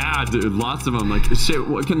 Yeah, dude, lots of them. Like shit,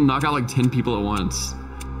 what can knock out like 10 people at once?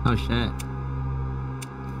 Oh shit.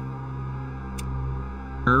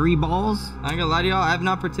 Hurry balls? I ain't gonna lie to y'all, I have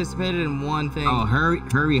not participated in one thing. Oh,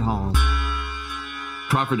 hurry halls.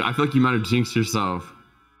 Crawford, I feel like you might have jinxed yourself.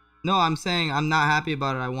 No, I'm saying I'm not happy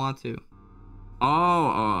about it. I want to. Oh.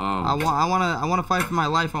 I want to fight for my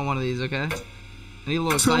life on one of these. Okay. I need a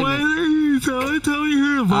little excitement. Tell me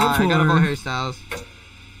who to vote for. I gotta vote Harry Styles.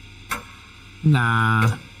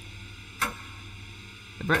 Nah.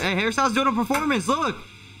 Hey, Harry Styles doing a performance. Look,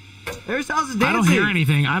 Harry Styles is dancing.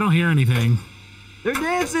 I don't hear anything. They're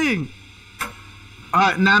dancing. All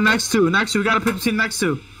right, now next two. We gotta pick between next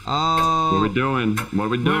two. Oh. What are we doing?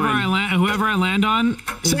 Whoever I land on.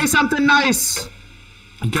 Say something nice.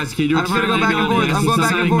 You guys, can you do I'm gonna go back and forth. I'm going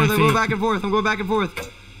back and forth. I'm going back and forth. I'm going back and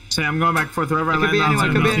forth. Say I'm going back and forth. Whoever I Could land be on.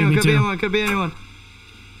 anyone. Could be anyone. Could be anyone. Could be anyone.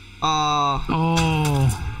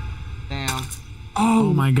 Oh. Damn.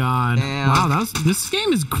 Oh my god. Damn. Wow, this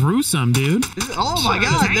game is gruesome, dude. Oh my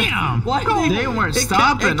god. Damn. Why They weren't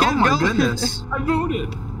stopping. Oh my goodness. I voted.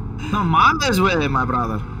 No mames, way, my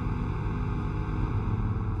brother.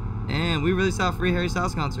 And we really saw a free Harry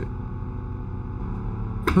Styles concert.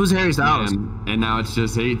 Who's Harry Styles? And now it's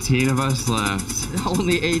just 18 of us left.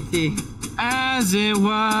 Only 18. As it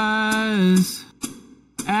was.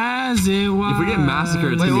 As it was. If we get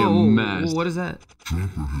massacred, it's gonna be a mess. What is that?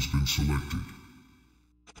 Dropper has been selected.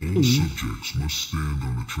 All subjects must stand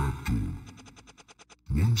on a trapdoor.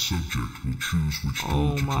 One subject will choose which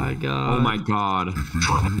door to my drop. god. Oh my god. If they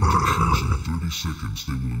fail to choose in 30 seconds,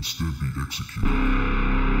 they will instead be executed.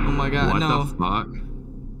 Oh my god, What no. the fuck?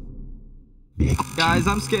 Guys,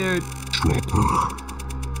 I'm scared. Dropper.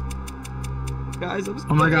 Guys, I'm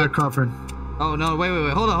scared. Oh my god, Crawford. Oh no, wait.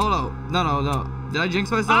 Hold on. No. Did I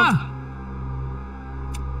jinx myself?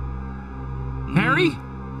 Harry?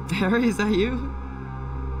 Harry, is that you?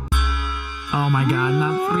 Oh my god,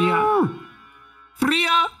 not Freya.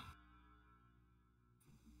 Freya!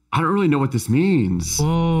 I don't really know what this means.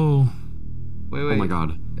 Whoa. Wait. Oh my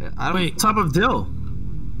god. I don't. Wait. Top of Dill.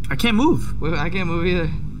 I can't move. Wait, I can't move either.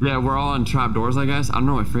 Yeah, we're all on trapdoors, I guess. I don't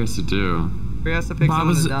know what Free has to do. Free has to pick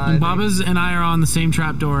someone to die. Baba's and I are on the same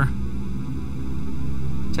trapdoor.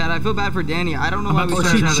 Chad, I feel bad for Danny. I don't know why we Oh,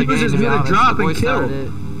 started she another was game, just to be gonna honest. drop The boy and kill. started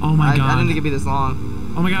it. Oh my god. I didn't think it'd be this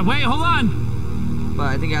long. Oh my god, wait, hold on. But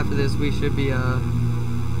I think after this, we should be,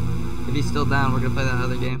 if he's still down, we're gonna play that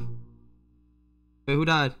other game. Wait, who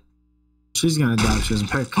died? She's gonna die if she doesn't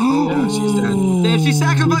pick. Oh, yeah, she's dead. Damn, she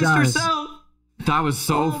sacrificed dies. herself! That was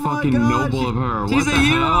so Oh my fucking God, noble of her. She's What a the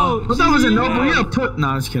hero! hell? But that was a noble. You put. No,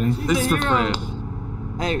 I'm just kidding. This is for hero.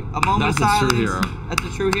 Frey. Hey, a moment of That's a silence. true hero. That's a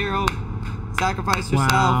true hero. Sacrifice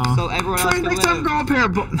yourself Wow. so everyone else can Next time, live. go up here.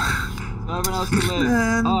 So everyone else can live.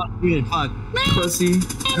 Man, Oh, dude, fuck. pussy.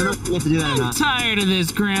 I don't know if you have to do that or I'm not. tired of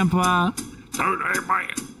this, Grandpa.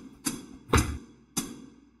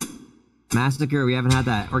 Massacre, we haven't had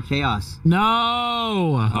that. Or Chaos. No.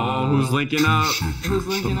 Oh, who's linking up? Who's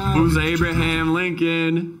linking up? Who's Abraham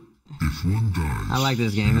Lincoln? If one dies, I like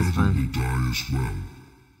this game, it's the other fun. will die as well.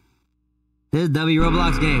 This is W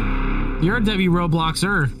Roblox game. You're a W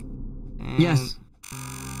Robloxer. And Yes.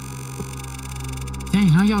 Dang,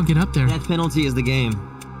 how y'all get up there? Death penalty is the game.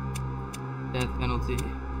 Death penalty.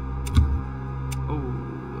 Oh.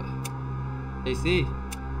 JC.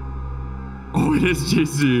 Oh, it is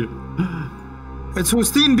JC. It's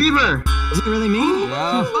Justine Bieber. Is it really me?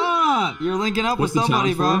 Yeah. Fuck! You're linking up What's with the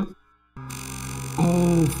somebody, challenge bro.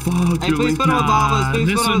 Oh, fuck. Hey, you're please put linking him with Babas. Please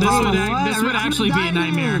This put him would, with this would, Babas. this would I'm actually be a gonna die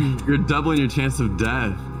nightmare. then. You're doubling your chance of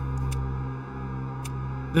death.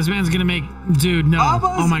 This man's gonna make, dude. No.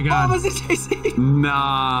 Oh my god. Babas and JC.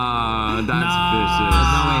 Nah, that's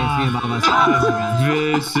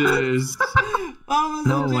vicious. Vicious.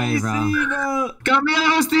 No way, bro. No. Come here,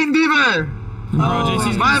 Austin Bieber. Bro,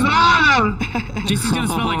 JC's My gonna brother. JC's gonna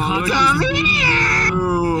smell like hot Come dogs. here.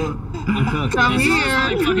 Come here.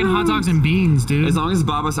 Like fucking hot dogs and beans, dude. As long as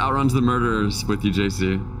Babas outruns the murderers with you,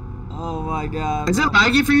 JC. Oh my god. Is it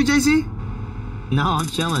laggy for you, JC? No, I'm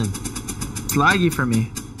chilling. It's laggy for me.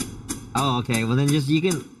 Oh, okay. Well, then just you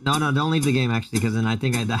can. No, don't leave the game actually, because then I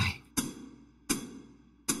think I die.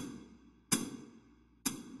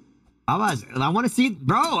 I want to see,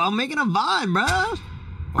 bro. I'm making a VOD, bro.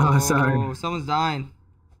 Oh, sorry. Someone's dying.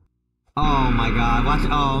 Oh my god. Watch.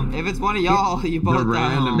 Oh. If it's one of y'all, you both die.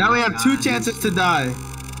 random. Now we have 2 chances to die.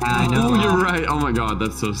 I know. Oh, you're right. Oh my god,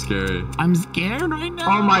 that's so scary. I'm scared right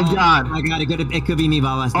now. Oh my god. Oh my god. It could be me,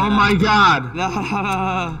 Baba. Oh my god. No.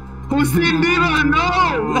 Austin Bieber,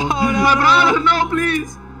 no. My brother, no,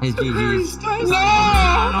 please. It's GG's. No.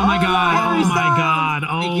 Oh my god. Oh my god.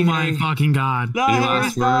 Oh my fucking god. No, Any Harry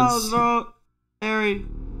last Styles, words? bro. Harry,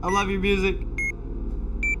 I love your music.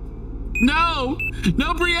 No.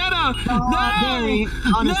 No, Brianna. No. Harry,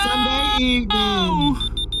 on a Sunday evening. No.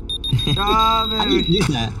 Ah, How do you baby.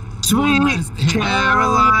 do that? Sweet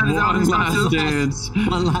Caroline. One last dance.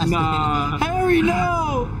 One last Nah, Harry,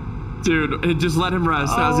 no. dude, just let him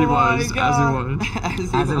rest as he Oh my was. As he God.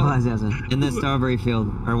 was. As it was, yes. In the strawberry field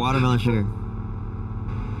or watermelon sugar.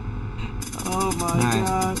 Oh my All right,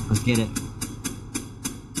 god. let's get it.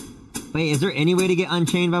 Wait, is there any way to get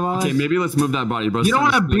unchained by Baba? Okay, maybe let's move that body, bro. You don't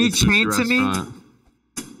Start wanna be a sushi chained to me? restaurant.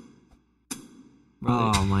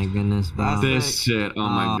 Oh my goodness, bro. That's This shit. Oh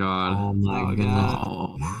my god. Oh my My goodness.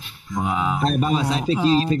 Oh. Wow. All right, Baba, I pick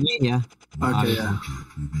you. You pick me. Yeah. Okay, yeah.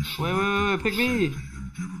 Wait, pick me.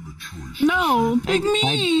 No, pick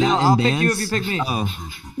me. No, That I'll and pick you dance? if you pick me. Oh.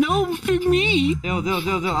 No, pick me. Deal.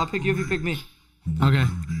 I'll pick you if you pick me. Okay.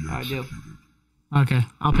 Alright, deal. Okay.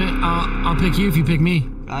 I'll pick you if you pick me.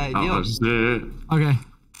 Alright, Oh deal. shit. Okay.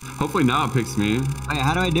 Hopefully now it picks me. Wait,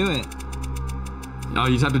 how do I do it? Oh,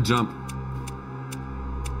 you just have to jump.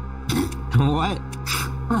 What?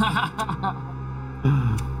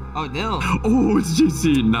 Oh, deal. Oh, it's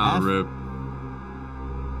JC. Nah, F? rip.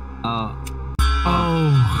 Oh.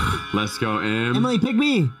 Oh. Let's go, Em. Emily, pick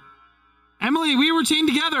me. Emily, we were chained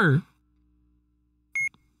together.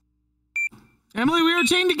 Emily, we were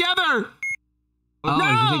chained together. Oh, No!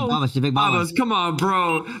 she's big Baba. She's big Baba. Babas, come on,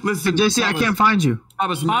 bro. Listen, JC, I Babas, can't find you.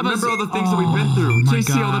 Babas, Babas- remember all the things that we've been through. my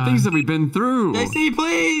JC, all the God. things that we've been through. JC,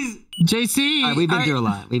 please. JC. All right, we've been through a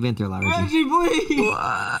lot. We've been through a lot, Reggie. Reggie, please.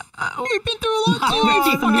 We've been through a lot too. Oh,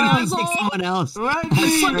 Reggie, no. fucking Pick asshole. someone else. I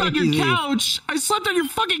Reggie. slept on Crazy. your couch. I slept on your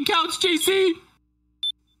fucking couch, JC.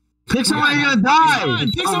 Pick someone, you're gonna die.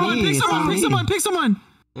 Pick someone. Pick someone. Pick someone. Pick someone.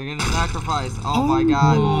 They're gonna sacrifice. Oh my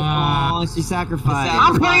god. Oh, she sacrificed.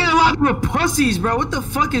 I'm playing a lot with pussies, bro. What the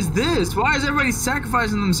fuck is this? Why is everybody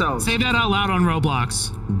sacrificing themselves? Say that out loud on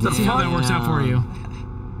Roblox. See how that works out for you.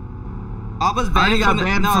 Abba's I already banned got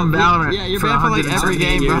banned from Valorant. Yeah, you're for banned from like 100 every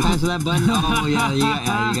game, bro. Press that button. Oh yeah, you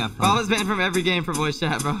got fun. Abba's banned from every game for voice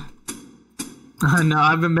chat, bro. No,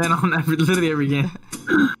 I've been banned on literally every game.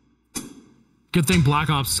 Good thing Black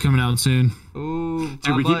Ops is coming out soon. Ooh,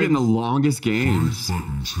 Dude, we keep getting the longest games.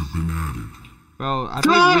 Buttons have been added. Bro, I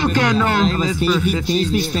Claro believe que no. playing Baba, this can for you 15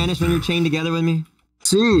 speak years. Spanish when you're chained together with me?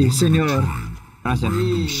 Sí, señor. Gracias.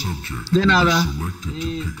 Subject. De nada. Selected to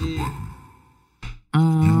pick a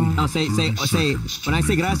button. No, say. When I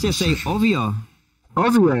say gracias, say obvio.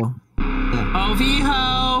 Obvio.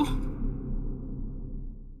 Oviejo.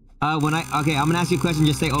 Okay, I'm gonna ask you a question.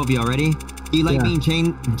 Just say obvio. Ready? Do you like Yeah. being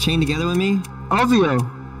chained together with me? Obvio.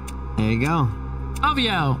 There you go.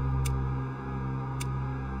 Oviejo.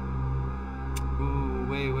 Ooh,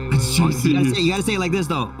 wait. You gotta say it like this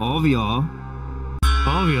though. Obvio.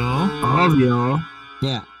 Oviejo. Obvio.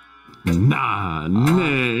 Yeah. Nah,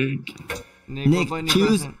 Nick. what Nick, button you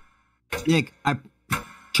choose. pressing? Nick,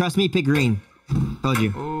 trust me. Pick green. Told you.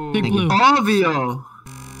 Ooh. Pick Thank you. blue. Ovvio.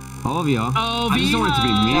 Obvio. I just don't want it to be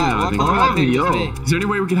me. Yeah, though, I what think. color do I pick? Obvio. Just me. Is there any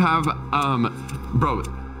way we could have, bro?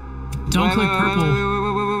 Don't Wait, click wait, purple. wait,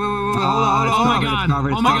 hold on. Oh my god.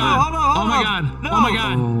 Covered, Oh my covered. god. Hold on. Oh my god. No. Oh my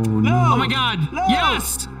god. No. Oh my god. No.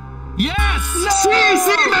 Yes. Yes. Sí,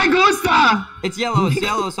 sí, me gusta. It's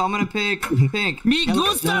yellow, so I'm gonna pick pink. Me Hello,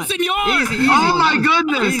 gusta, no. señor. Easy. Oh my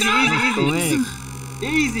goodness.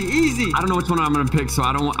 Easy. I don't know which one I'm gonna pick, so I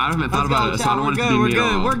haven't thought about it, so I don't want it to be me at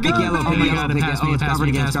all. We're good. Pick yellow, Oh pick my yellow, god. pick Pass yellow. me. Oh, it's Pass covered me.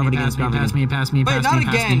 again, Pass covered me. again, Pass me. covered Pass again. me. Pass me. Wait, Pass not me.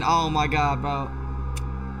 Pass again. me. Oh my god, bro.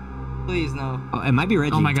 Please no. Oh, it might be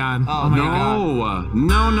Reggie. Oh my god. Oh, Oh my no. god.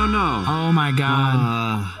 No. Oh my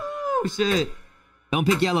god. Oh shit. Don't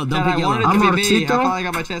pick yellow. Don't pick yellow. I finally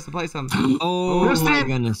got my chance to play something. Oh my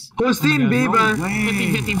goodness. Justin Bieber.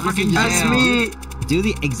 That's me. Do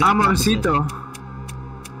the exact opposite. Amorcito.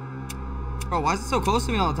 Bro, why is it so close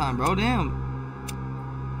to me all the time, bro? Damn.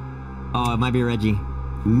 Oh, it might be Reggie.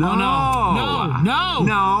 No. Oh, no.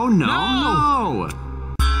 No. No. No.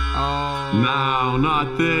 Oh. No,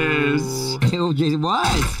 not this. Oh, Jason, what?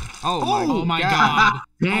 Oh my God.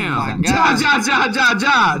 Damn. Oh my Ja.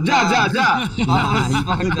 Nah,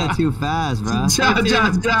 you did that too fast, bro. Ja.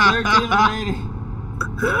 13 remaining.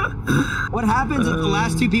 What happens if the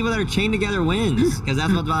last two people that are chained together wins? Because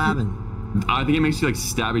that's what's about to happen. I think it makes you like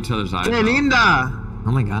stab each other's eyes. Que linda.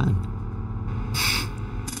 Oh my god.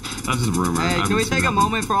 That's just a rumor. Hey, can we take a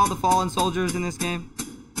moment for all the fallen soldiers in this game?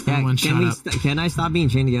 Yeah, Everyone can I stop being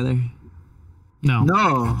chained together? No.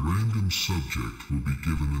 No. Random subject will be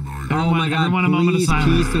given an item. Oh my god, Everyone a moment of please,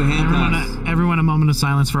 silence. keys to handcuffs. Everyone a moment of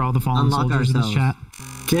silence for all the fallen Unlock soldiers in this ourselves.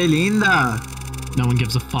 chat. Que linda. No one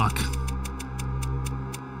gives a fuck.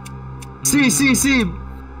 Sí.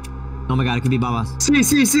 Oh my god, it could be Babas.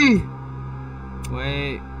 Sí.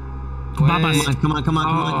 Wait. Babas. Come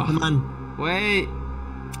on. Wait.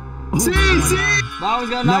 Sí. Bob's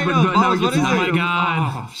got an No, item. but Bob's, no, what is Oh my it?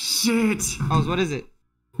 god. Oh, shit. Bob's, what is it?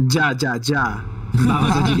 Ja.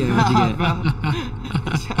 Babas, what'd you get?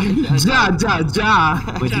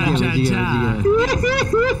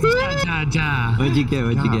 Ja. What'd you get?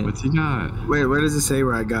 What's he got? Wait, where does it say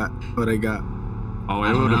where I got what I got? Oh,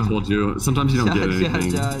 it would have told you. Sometimes you don't get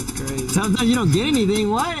anything. It's crazy. Sometimes you don't get anything.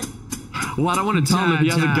 What? Well, I don't want to tell him if he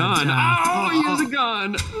has a gun. Ja. Oh, he has a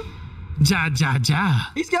gun. Ja.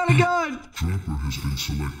 He's got a gun. Dropper has been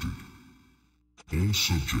selected. All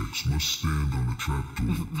subjects must stand on a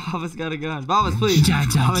trapdoor. Bob's got a gun. Bob's, please. Ja.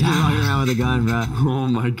 Babas just walking around with a gun, bro. Oh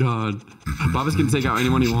my god. Babas can take out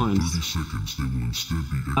anyone he wants. 30 seconds, they will instead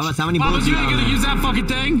be Babas, how many Babas, bullets you you ain't gonna got? use that fucking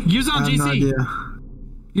thing? Use it on I have no GC. idea.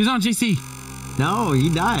 Use it on GC. No, he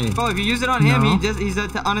died. Bro, if you use it on him, No. he's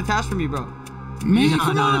unattached from you, bro. Man, No,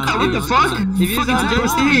 come no, on. no, come What on. the fuck? If you use it on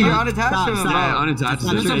Stop. JC, you're unattached from him, Stop. bro. Yeah, unattached. That's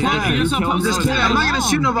is not it? true. Yeah, You're you supposed kill him, to Just so kidding. it's I'm not like, gonna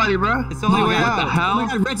shoot nobody, bro. It's the only way what the out. Oh hell? my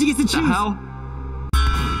god, Reggie gets to The choose. hell?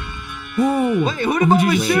 Whoa. Wait, who did Who'd you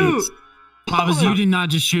Bobby just shoot? Babas, you did not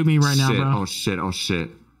just shoot me right now, Shit, bro. oh shit.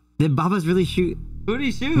 Did Babas really shoot? Who did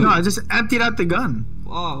he shoot? No, I just emptied out the gun.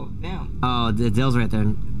 Whoa, damn. Oh, the Dill's right there.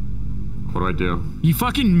 What do I do? You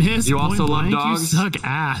fucking missed. You also point love blank. dogs? You suck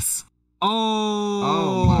ass.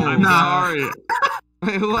 Oh, my I'm Nah. sorry.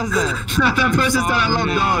 Wait, who was that? That person said I love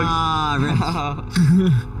dogs. Ah,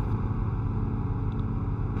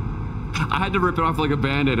 I had to rip it off like a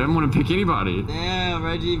band-aid. I didn't want to pick anybody. Damn,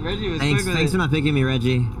 Reggie was Thanks quick with for it. not picking me,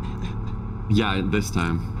 Reggie. Yeah, this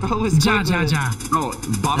time. Bro was quick with it. Oh,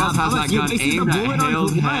 Babas has that gun aimed at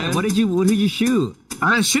Hale's head. What did you shoot?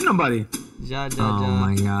 I didn't shoot nobody. Ja. Oh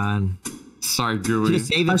my god. Sorry, Should Gooey. have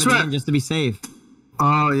saved I it for the swear. end just to be safe.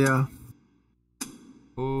 Oh yeah.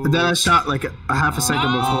 Ooh. But then I shot like a half a second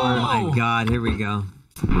Oh before. my god, here we go.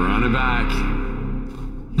 Run it back.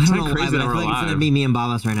 I don't know why, crazy but I that feel we're like it's gonna alive. be me and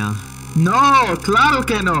Babas right now. No, claro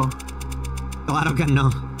que no. Claro que no.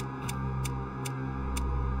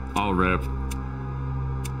 I'll rip.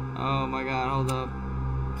 Oh my god, hold up.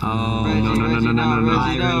 Oh, Reggie, no, no, Reggie, no, no, no, no. Bye,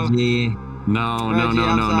 Reggie, no. Reggie. No, Reggie, no.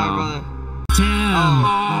 I'm sorry, brother. Damn.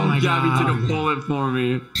 Oh, my Gabby god. took a bullet for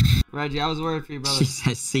me. Reggie, I was worried for you, brother. She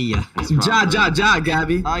says, see ya. Ja,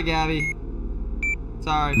 Gabby. Hi, Gabby.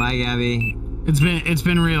 Sorry. Bye, Gabby. It's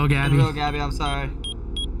been real, Been Gabby. real, Gabby, I'm sorry.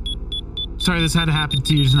 Sorry this had to happen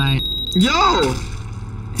to you tonight. Yo.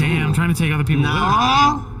 Damn, I'm trying to take other people. No.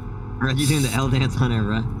 Oh, Reggie doing the L dance on her,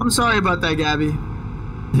 bro. I'm sorry about that, Gabby.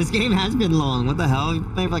 This game has been long. What the hell? You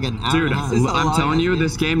played for like an hour Dude, and a half. This is a I'm long telling you, ass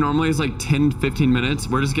this game normally is like 10-15 minutes.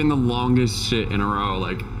 We're just getting the longest shit in a row.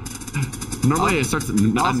 Like, normally it starts Also,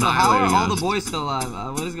 how are annihilating all the us. boys still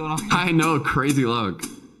alive? What is going on? I know, crazy luck.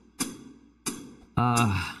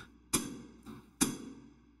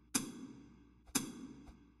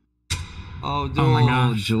 Oh, duel. Oh my Oh,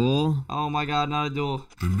 gosh. Jewel. Oh my god, not a duel.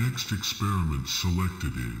 The next experiment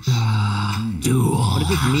selected is What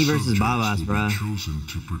if it's me versus Babas, will bro? be chosen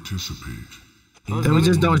to participate. Then we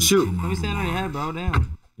just don't shoot. Let me stand on your head, bro.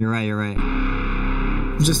 Damn. You're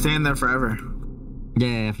right. Just stand there forever.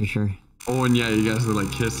 Yeah, for sure. Oh, and yeah, you guys would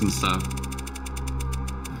like kiss and stuff.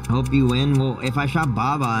 Hope you win. Well, if I shot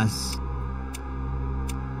Babas.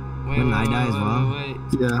 Wait, Wouldn't I die as well? Wait.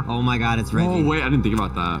 Yeah. Oh my god, it's Reggie. Oh, wait, I didn't think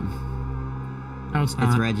about that. No, it's not.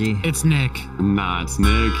 It's Reggie. It's Nick. Nah, it's Nick.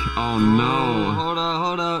 Oh, no.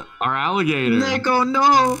 Hold up. Our alligator. Nick, oh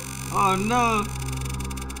no. Oh no.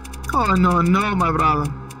 Oh no, my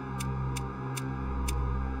brother.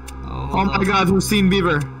 Oh, Oh my God, who's seen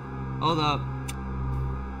Bieber? Hold up.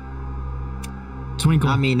 Twinkle.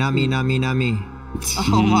 Not me, not me, not me, not me.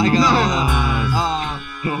 Oh my god.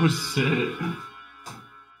 Oh shit.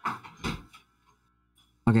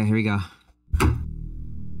 Okay, here we go.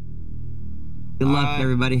 Good luck, Alright.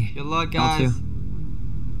 everybody. Good luck, Y'all guys. too.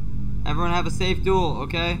 Everyone have a safe duel,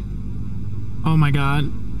 okay? Oh my god.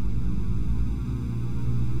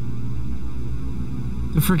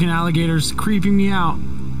 The freaking alligator's creeping me out.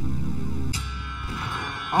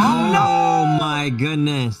 Oh my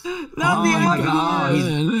goodness. Not Oh the my alligator.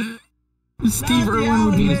 god. Steve Not the Irwin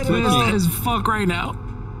would be pissed alligator. as fuck right now.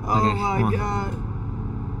 Oh Okay, my come on. god.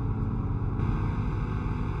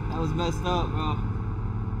 That was messed up, bro.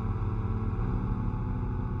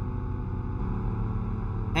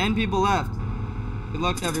 10 people left. Good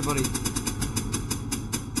luck to everybody.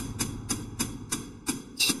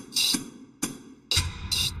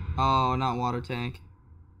 Oh, not water tank.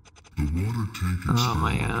 The water tank Oh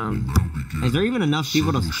my god. will now begin. Is there even enough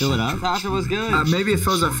people to fill it up? Tasha was good. Maybe it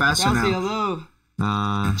fills up faster Chelsea, now. hello.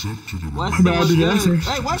 It's up to the Weston I'll was do the good. answer.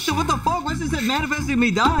 Hey, Weston, what the fuck? Weston said manifesting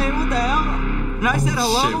me dying. What the hell? And I said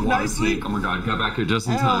hello Shit, water nicely. tank. Oh my god, got back here just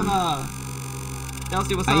in Hell time. nah.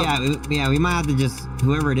 Chelsea, what's up? Yeah, we might have to just,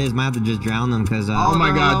 whoever it is, might have to just drown them because. Oh my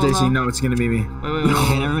no, god, no, JC, no. no, it's gonna be me. Wait.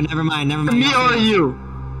 Okay, never mind. Me or you?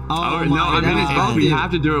 Oh, No, my I mean, God. if we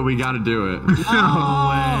have to do it, we gotta do it. No,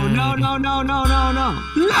 way. no.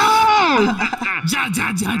 Ja,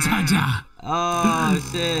 ja, ja, ja, ja. Oh,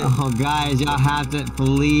 shit. Oh, guys, y'all have to,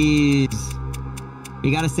 please.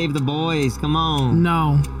 We gotta save the boys. Come on.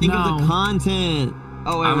 No. Think of the No. content.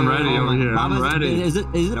 Oh, wait, I'm wait, ready wait, over wait. here. I'm Baba's- ready. Is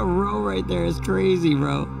it a row right there? It's crazy,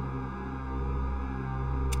 bro.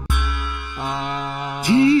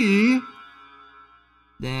 T.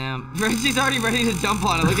 Damn. Reggie's already ready to jump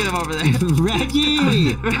on it. Look at him over there.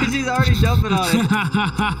 Reggie! Reggie's already jumping on it.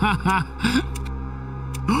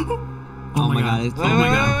 Oh my god. it's- Oh my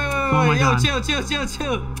god. Oh my Yo, god.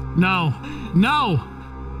 chill. No. No.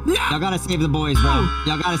 Y'all gotta save the boys, bro.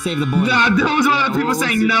 Y'all gotta save the boys. Nah, there was one of the people what was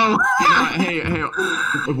saying it? no. Hey,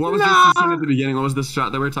 what was this thing at the beginning? What was the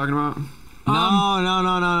shot that we were talking about?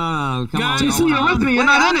 No. Come guys, on. JC, you're with me. You're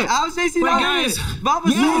not in it. How is JC Wait, not guys. in it? Baba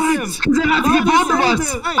saved him. Because they have to get both of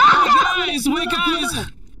us.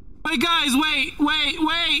 Hey, Guys, wait.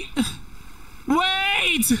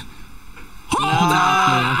 Hold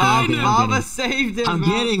Nah, on. okay. Baba saved him. I'm bro.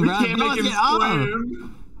 getting, bro. Can't Don't make him get up.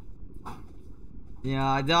 swim.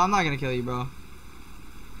 Yeah, I'm not gonna kill you, bro.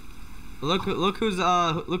 Look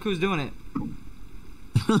who's doing it.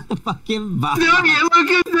 Fucking Bob. Doing it. Look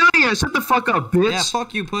who's doing it. Shut the fuck up, bitch. Yeah,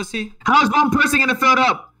 fuck you, pussy. How's one person gonna fill it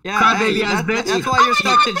up? Yeah, Crybaby hey, ass bitch. that's why you're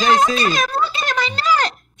stuck to JC.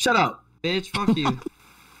 Shut up. Bitch, fuck you.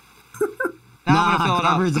 Now I'm gonna fill it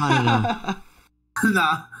Crawford's on it now.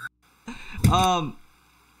 Nah.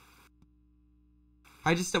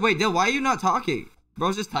 I just wait, Dill. Why are you not talking?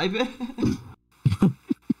 Bro's just typing.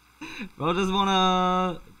 Bro just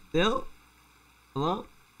wanna Dill. Hello.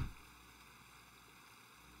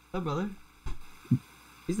 Hello, brother.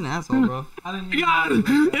 He's an asshole, bro. I didn't even God,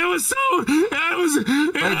 it was so.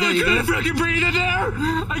 I you couldn't good? freaking breathe in there.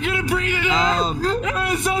 I couldn't breathe in there.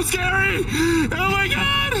 It was so scary. Oh my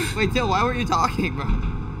god. Wait, Dill. Why weren't you talking, bro?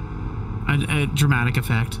 A dramatic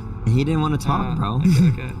effect. He didn't want to talk, bro.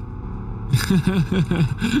 Okay.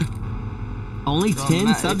 Only Bro, 10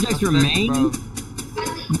 Matt, subjects it's remain? bro.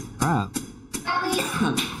 Crap.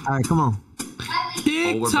 Alright, come on.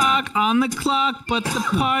 Tick we're tock on the clock, but the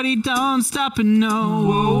party don't stop and no.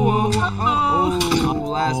 Whoa.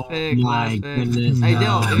 Last pick. my Last pick. goodness, Hey, no.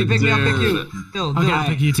 Dill. If you pick me, I'll pick you. Dill. Okay, I'll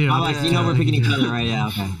pick you too. Alex, you know we're picking each other, right? Yeah,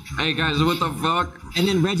 okay. Hey guys, what the fuck? And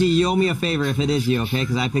then Reggie, you owe me a favor if it is you, okay?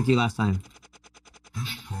 Because I picked you last time.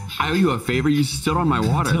 I owe you a favor. You stood on my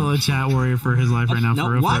water. Still a chat warrior for his life right now, No,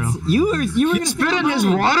 for real, what? for real. You were gonna Spit in his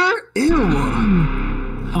water? Ew.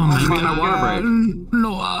 Oh my Give me my god. water break.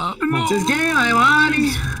 No, Just getting my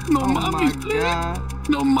money. no Oh my mommies, please. god.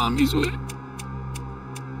 No mommies, please.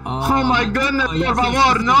 Oh my goodness, yes, por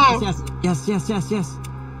yes, favor, yes, no. Yes.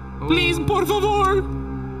 Please, por favor.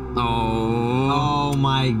 Oh, Oh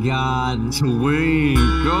my god. Twinkle.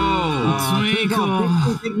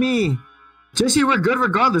 Twinkle. Pick me. JC, we're good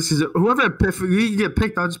regardless. Cause whoever if you get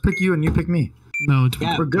picked, I'll just pick you and you pick me. No,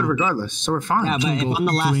 Yeah. We're good regardless, so we're fine. Yeah, but if I'm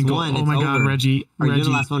the last Twinkle. one, Oh it's my god, over. Reggie. Or you're the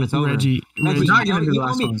Reggie, last one, it's over. Reggie. Reggie, not you gonna do the owe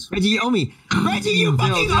last me. ones. Reggie, you owe me. Reggie, you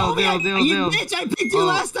fucking owe me. You bitch, I picked you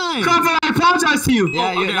last time. Crawford, I apologize to you. Yeah,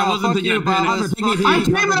 okay, I wasn't fuck thinking you, of Bennett. Baba. Pick me, Fuck pick I you. me.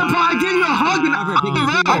 came in a pot. I gave you a hug and Crawford, pick me, pick me,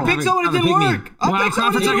 I Crawford, picked someone that Crawford, didn't pick me. work. I Wow, picked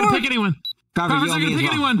someone that Crawford's not didn't gonna work. pick anyone. Crawford, Crawford's you owe not me gonna as pick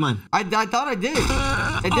well. anyone. Come on. I thought I did. It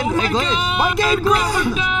Oh didn't. my It glitched. god. My game Crawford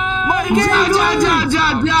glitched. died.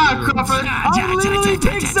 Crawford. I literally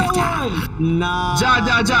picked someone. Nah.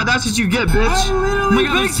 That's what you get, bitch. I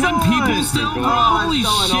literally picked 10 people someone. still? Bro, Holy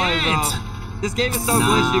that's so annoying, bro. shit. This game is so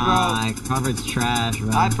glitchy, bro. Nah, Crawford's trash,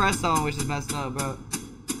 bro. I pressed someone, which is messed up, bro.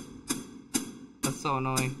 That's so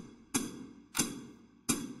annoying.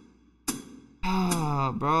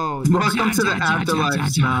 Ah, bro. Welcome to the afterlife.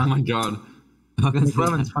 Oh my god.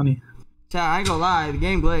 McLevin's funny. Chat, I ain't gonna lie, the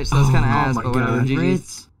game glitched, so it's kinda ass, my but whatever. God.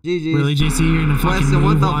 GG's. GG's. Really, JC, you're gonna fucking Listen,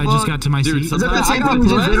 what move the while I just fuck? got to my Dude, seat? so- Is that the I same got thing we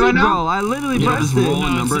just did blessed, right now? bro. I literally Yeah, pressed just it. roll a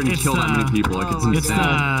number and it's kill that many people. Like, it's oh my It's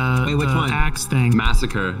insane. Wait, which one? axe thing.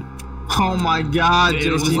 Massacre. Oh my god,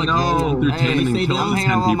 It was JC, like no. rolling through Hey, 10 and then I'm killing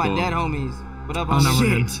hanging out 10 with all my people. dead homies. What up, Oh, no, homies?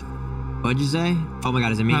 we're good. What'd you say? Oh my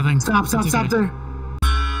god, is it me? Nothing. Stop It's okay. there.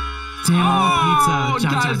 Damn, Oh, pizza.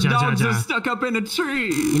 guys, dogs Ja. are stuck up in a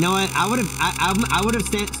tree. You know what? I would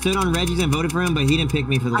have stood on Reggie's and voted for him, but he didn't pick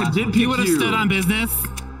me for the last one. You would have stood on business.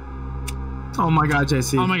 Oh my god,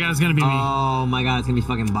 JC. Oh my god, it's gonna be me. Oh my god, it's gonna be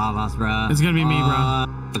fucking Babas, bro. It's gonna be me, bro.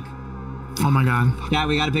 Oh my god. Yeah,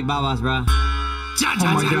 we gotta pick Babas, bro. Ja.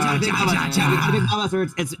 We gotta pick Babas or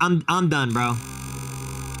I'm done, bro.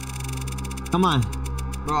 Come on.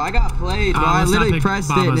 Bro, I got played, bro. I let's not literally pick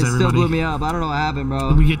pressed it and it Babas, still everybody. blew me up. I don't know what happened,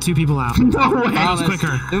 bro. We get 2 people out. No way. It goes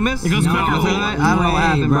quicker. Loomis? It goes No, quicker. is that right? I don't know what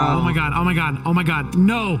happened, bro. Oh my god. Oh my god. Oh my god.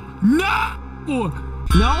 No. No.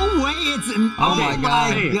 No way, it's Oh my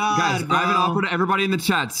god. Hey, guys, bro. I have an offer to everybody in the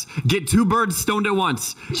chats. Get 2 birds stoned at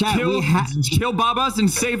once. Chat, Kill Babas and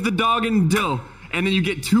save the dog and Dill. And then you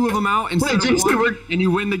get 2 of them out instead Wait, of JC, 1, and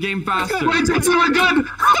you win the game faster. Wait, JC, we're good.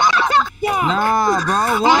 Nah, bro.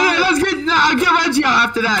 Oh What? yeah, let's get Reggie out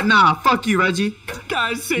after that. Nah, fuck you, Reggie.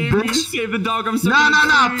 Guys, save me. Bitch. Save the dog. I'm stuck Nah, in a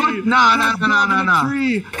nah, tree. fuck- nah, nah, Guys, nah, dog nah, in a nah.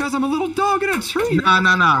 tree. Guys, I'm a little dog in a tree. Nah.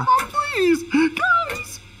 Come on, please.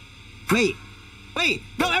 Guys. Wait.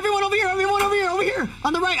 No, everyone over here.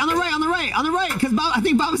 On the right. Because I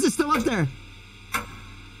think Babas is still up there.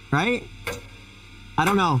 Right? I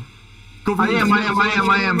don't know. Go for I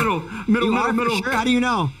am. Middle. Sure? How do you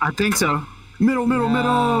know? I think so. Middle.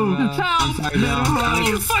 Help. sorry, Bill. Oh,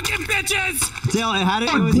 you fucking bitches. Dill,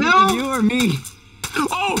 it was Dill? either you or me.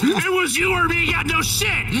 Oh, it was you or me. Yeah, no shit.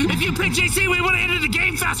 If you picked JC, we would have ended the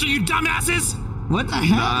game faster, you dumbasses. What the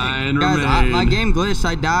heck? 9 Guys, remain. my game glitched.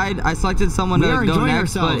 I died. I selected someone We to are go enjoying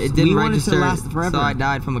next, but ourselves. it didn't We wanted to register. last forever. So I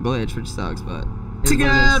died from a glitch, which sucks, but.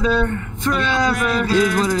 Together forever. It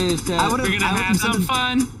is what it is, chat. I would've- We're gonna have some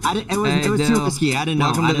fun. It was too Dill. risky. I didn't know.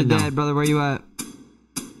 Welcome I to the didn't know. dead, brother. Where you at?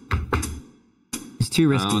 It's too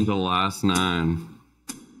risky. Down to last 9.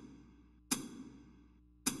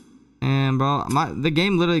 And bro, the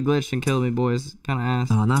game literally glitched and killed me, boys. Kind of ass.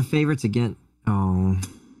 Oh, not favorites again.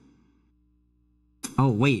 Oh,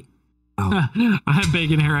 wait. Oh. I have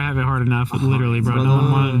bacon hair. I have it hard enough. Literally, bro. No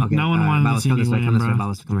one wanted. Okay, no one wanted to see me win, bro.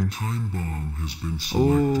 Babas, come here. Time bomb has been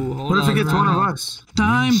selected. Ooh, hold What if on, it gets bro. one of us?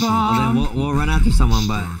 Time Well, then bomb. we'll run after someone,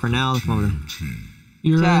 but for now, let's move on.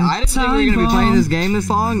 You're Chat, I didn't think we were time gonna be playing bomb. this game this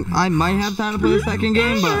long. I might have time to play the second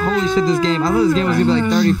game, but holy shit, this game. I thought this game was gonna be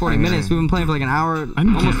like 30, 40 minutes. We've been playing for like an hour,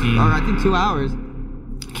 I'm almost, kidding. or I think 2 hours.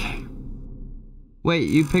 Wait,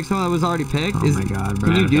 you picked someone that was already picked? Oh my god,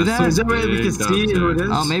 bro. Can you do that? So is there a way we can see who it is?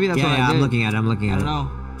 Oh, maybe that's Yeah, what I did. I'm looking at it. I'm looking I at don't it.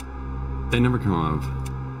 know. They never come up.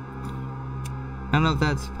 I don't know if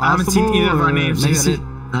that's possible. I haven't seen either of our or names. Maybe I JC. did.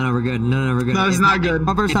 No, we're good. No, we're good. No, it's not good.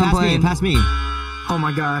 My first Hey, time pass me. playing. Pass me. Oh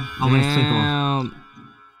my god. Oh, my twinkle. Damn.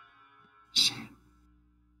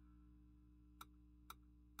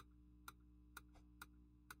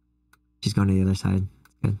 She's going to the other side.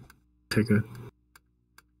 Good. Okay, good.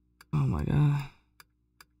 Oh my god.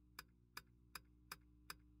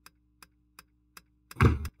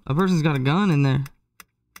 A person's got a gun in there.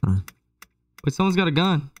 Huh. Wait, someone's got a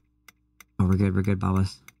gun. Oh, we're good,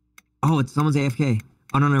 Babas. Oh, it's someone's AFK.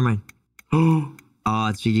 Oh, no, never mind. Oh,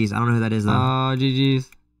 it's GG's. I don't know who that is, though. Oh, GG's.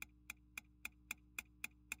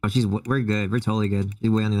 Oh, we're good. We're totally good. She's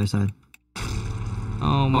way on the other side.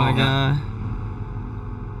 Oh my god.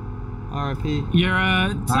 R.I.P. You're a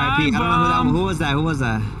RIP. time I don't know bomb. who was that. Who was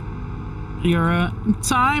that? You're a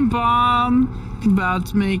time bomb. About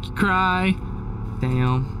to make you cry.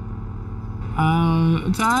 Damn.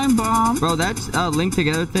 Time bomb. Bro, that link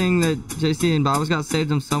together thing that JC and Bob's got saved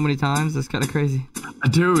them so many times. That's kind of crazy.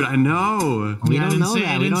 Dude, I know. We Yeah, don't know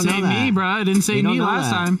that. It We didn't don't say know me, that. bro. It didn't say We don't me know last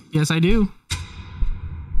that. time. Yes, I do.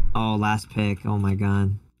 Oh, last pick. Oh my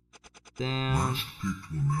god. Damn.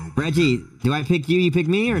 Reggie, do I pick you? You pick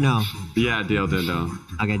me or no? Yeah, deal.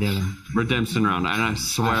 Okay, deal. Redemption round, and I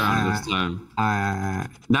swear on it this time. Alright.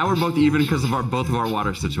 Now we're both even because of both of our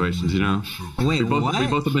water situations, you know? Wait, We both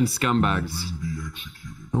have been scumbags.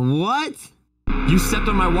 What? You stepped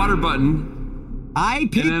on my water button. I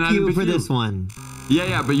picked you for this one.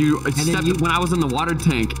 Yeah, but you stepped when I was in the water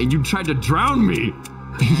tank and you tried to drown me.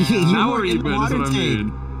 You were in the water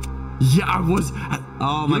tank. Yeah, I was.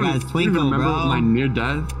 Oh my God, it's Twinkle, remember bro. my near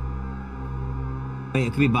death? Wait,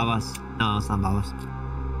 it could be Babas. No, it's not Babas.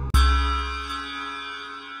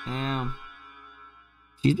 Damn.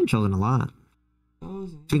 She's been trolling a lot.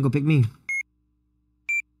 Twinkle, pick me.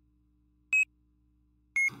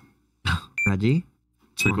 Reggie.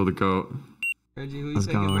 Twinkle the goat. Reggie, who you Let's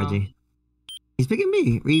picking, go, bro? Reggie. He's picking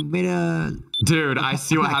me. We made a... Dude, I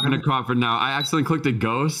see what happened to Crawford now. I accidentally clicked a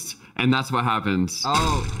ghost, and that's what happens.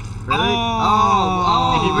 Oh, really?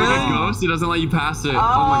 If you really? click a ghost, it doesn't let you pass it. Oh,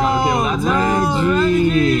 my God. Okay, well, that's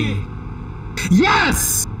Reggie.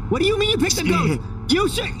 Yes! What do you mean you picked a ghost?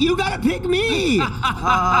 You gotta pick me.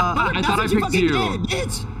 I thought I picked you.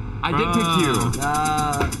 Bitch. I did pick you.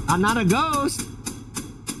 I'm not a ghost.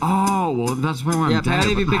 Oh, well, that's why I'm Yeah, dead.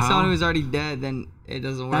 apparently if you What the pick someone hell? who's already dead, then it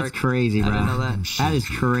doesn't work. That's crazy, bro. I didn't know that. That is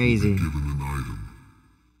crazy.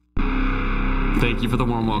 Thank you for the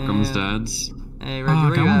warm welcomes, dads. Hey, Reggie,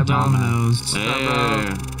 where you I want at, bro? Domino's. What's up,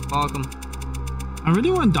 bro? Welcome. I really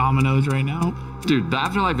want Domino's right now. Dude, the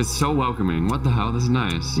afterlife is so welcoming. What the hell? This is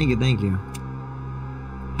nice. Thank you.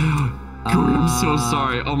 Gooey, I'm so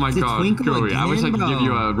sorry. Oh my is it God, Twinkle Gooey. I wish I again, could give bro?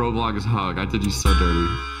 you a Roblox hug. I did you so dirty.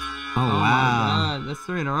 Oh, wow. My God, that's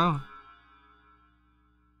 3 in a row.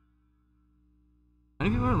 How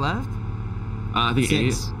many people are left? I think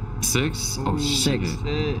 6. 8. 6? Oh, Ooh, shit.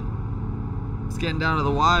 shit. It's getting down to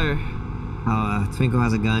the wire. Oh, Twinkle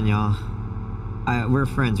has a gun, y'all. We're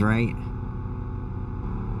friends, right?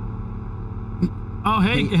 Oh,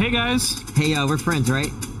 hey guys. Hey, we're friends,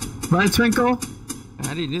 right? Right, Twinkle?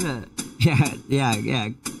 How do you do that? Yeah.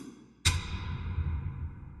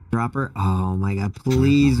 Drop her. Oh my God,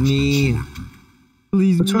 please me.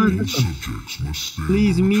 Please me. Subjects must stay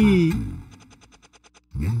Please on the me. track.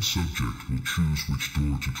 One subject will choose which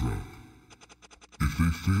door to drop. If they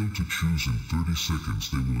fail to choose in 30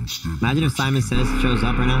 seconds, they will instead... Imagine if Simon Says shows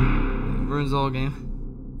up right now. Ruins the whole game.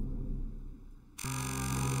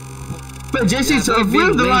 But JC, so Yeah, if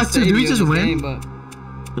we're the last two, do we save just you in this win? game,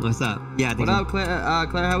 but- What's up? Yeah, I think What so. up, Claire?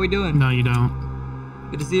 Claire, how we doing? No, you don't.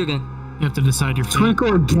 Good to see you again. You have to decide your fate.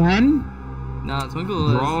 Twinkle again? Nah,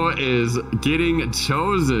 Twinkle is... Bro is getting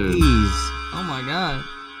chosen. Please. Oh my God.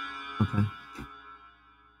 Okay.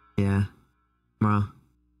 Yeah. Bro.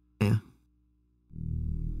 Yeah.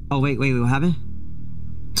 Oh, wait, what happened?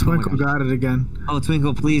 Twinkle got it again. Oh,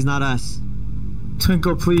 Twinkle, please, not us.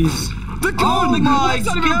 Twinkle, please. The Oh gun! my That's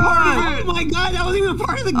not even part of God! it! Oh my God, that wasn't even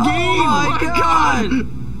part of the game! Oh my God!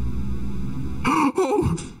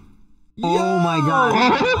 Oh my God.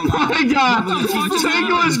 Oh my God!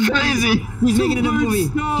 Twinkle is crazy. He's making it a movie.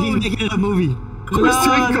 He's making it a movie. Who's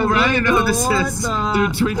Twinkle, bro? I didn't know who this is.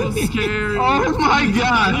 Dude, Twinkle's scary. Oh my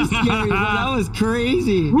God! Scary, bro. That was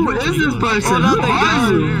crazy. Who is this person? Oh, Who no, they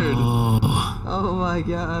are you? Oh my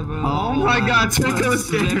God, bro. Oh my God, Twinkle is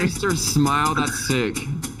scary. Sinister smile, that's sick.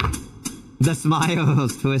 The smile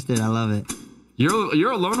was twisted. I love it.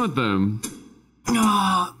 You're alone with them.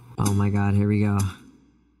 Oh my God, here we go.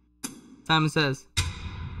 Simon Says.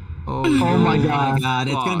 Oh my Oh God. my God,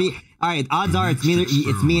 it's gonna be. All right, odds are it's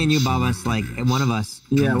me and you, Babas. Like one of us.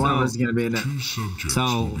 Yeah, one of us is gonna be in it. 2 subjects So,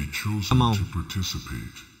 will be chosen come on. to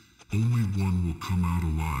participate. Only one will come out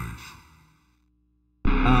alive.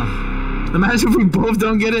 Imagine if we both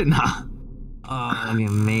don't get it. Nah. Oh, that'd be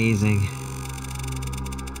amazing.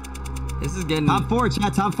 This is getting... Top 4,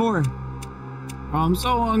 chat. Top 4. Oh, I'm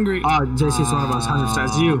so hungry. Oh, JC's one of us. 100%.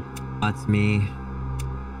 It's you. That's me.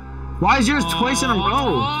 Why is yours twice in a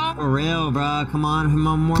row? For real, bro. Come on,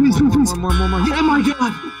 more. Please, please, please. More. Oh my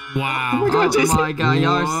God. Wow. Oh my God, Oh Jason. my God,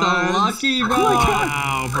 y'all are so What? lucky, bro.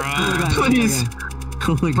 Wow, bro. Please.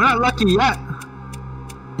 Oh my We're God. not lucky yet.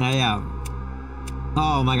 Yeah.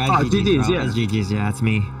 Oh my God. Oh, GG's, GG's, bro. yeah. It's GG's, yeah. It's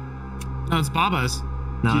me. No, it's Baba's.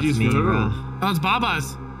 No, it's GG's me, for who? bro. No, it's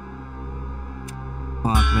Baba's.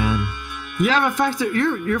 Fuck, man. You have a factor.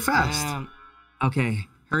 You're fast. Damn. Okay.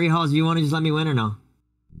 Hurry, Halls. You want to just let me win or no?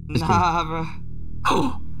 Nah, bro.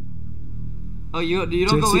 Oh, you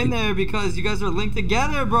don't go in there because you guys are linked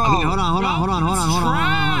together, bro. Okay, hold on.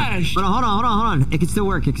 Trash. Hold on. It can still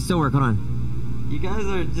work. Hold on. You guys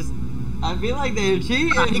are just... I feel like they're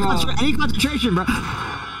cheating, I need bro. concentration, bro.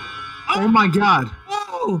 Oh my God.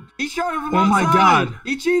 Oh, he shot it from Oh my outside. God.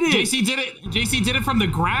 He cheated. JC did it from the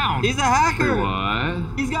ground. He's a hacker. Wait,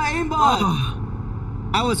 what? He's got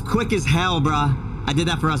aimbot. I was quick as hell, bro. I did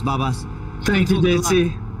that for us, Babas. Thank you,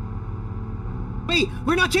 JC. Wait,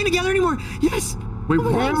 we're not chained together anymore. Yes. Wait,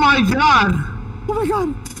 Oh my God. Oh my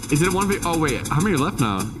god. Is it a 1v? Oh wait, how many are left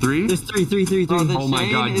now? 3? There's three. Bro, the Oh my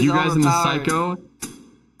chain god, is you guys in the overpowered. psycho?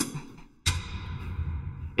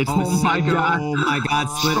 It's Oh the psycho. Oh my god,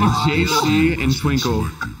 Splitter. JC and Twinkle.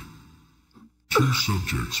 2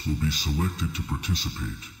 subjects will be selected to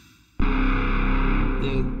participate.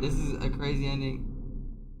 Dude, this is a crazy ending.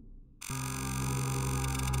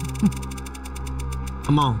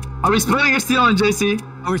 Come on. Are we splitting or stealing, JC?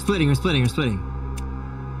 Oh, we're splitting. I'm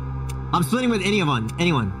splitting with anyone.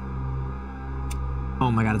 Oh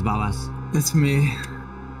my god, it's Babas. It's me.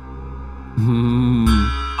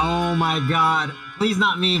 Oh my god. Please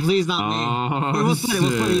not me. Oh, We'll split it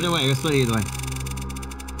either way.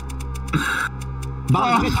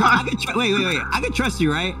 Babas, wait. I could trust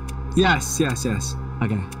you, right? Yes.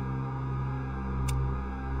 Okay.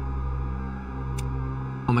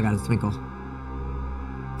 Oh my god, it's Twinkle.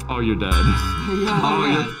 Oh, you're dead. Oh,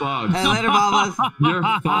 you're fucked. Hey, later, Babas. You're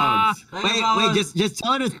fucked. Wait, just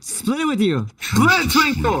tell her to split it with you. Split,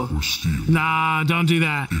 Twinkle. Or steal. Nah, don't do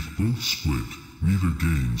that. If both split, neither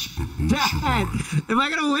gains, but both Dad, survive. am I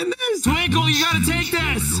gonna win this? Twinkle, you gotta take Steals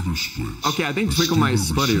while this. the other splits. Okay, I think The Twinkle might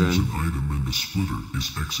stealer split receives even. an item and the splitter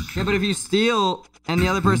is executed. Yeah, but if you steal and the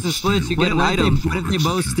other person splits, you get an What item. if they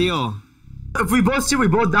both steal? If we both steal, we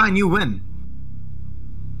both die and you win.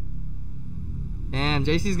 Damn,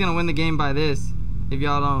 JC's gonna win the game by this. If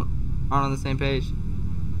y'all aren't on the same page.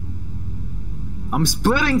 I'm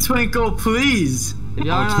splitting, Twinkle, please. If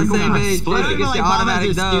y'all aren't on the Twinkle same not page, splitting. JC I feel gets like the Babas automatic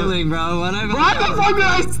is dub. stealing, bro. Why the fuck did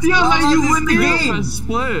I steal and let you win the game? Press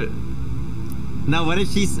split. No, what if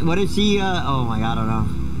she? Oh my god, I don't know.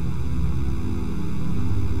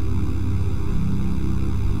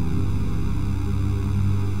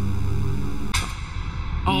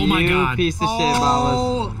 Oh my You god. piece of shit, Babas.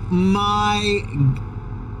 Oh my.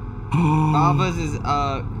 Babas is,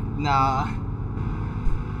 nah.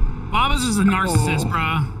 Babas is a narcissist,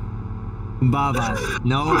 bruh. Babas.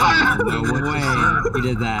 No way he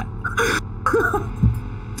did that.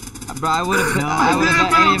 Bro, I would have No.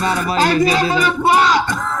 bet any amount of money he was gonna do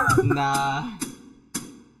that. Nah.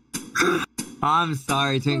 I'm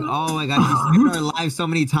sorry, Twink. Oh my god, you saved our lives so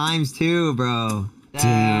many times too, bro.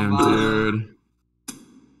 Damn, Babas. dude.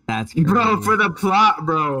 That's crazy. Bro, for the plot,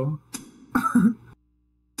 bro.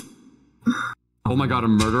 Oh my god, a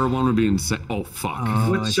murderer one would be insane. Oh fuck.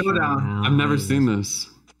 What it's showdown? I've never seen this.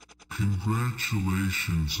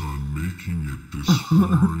 Congratulations on making it this far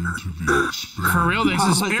into the experiment. For real, this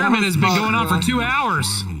Babas, that experiment was has been fun, going on bro. for 2 hours.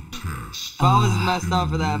 Final test. Babas is messed up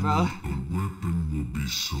for that, bro. A weapon will be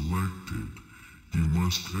selected. You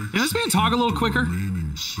must this man talk a little quicker?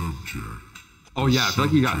 remaining subject. Oh yeah, I feel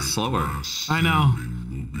like you got slower. I know.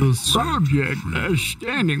 The subject as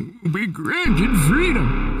standing will be granted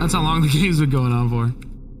freedom. That's how long the game's been going on for.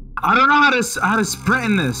 I don't know how to sprint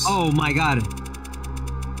in this. Oh my god.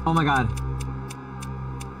 Oh my god.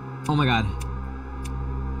 Oh my god.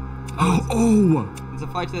 Oh! It's a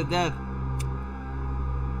fight to the death.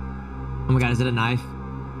 Oh my god, is it a knife?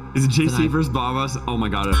 Is it It's a JC knife. versus Babas? Oh my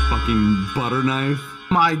god, a fucking butter knife.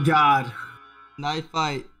 My god. Knife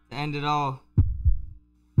fight to end it all.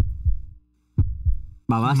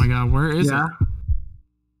 Babas? Oh my god, where is Yeah. it?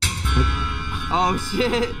 Oh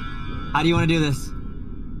shit. How do you want to do this?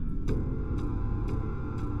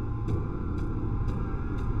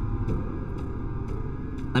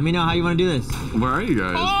 Let me know how you want to do this. Where are you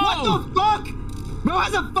guys? What the fuck? Bro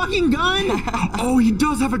has a fucking gun? Oh, he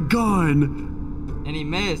does have a gun. And he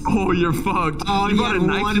missed. Oh, you're fucked. Oh, you he brought had a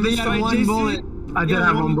knife one, to he this had fight, one JC? bullet. I did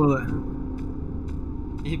have one bullet.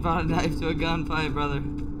 He brought a knife to a gunfight, brother.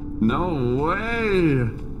 No way.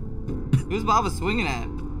 Who's Babas swinging at?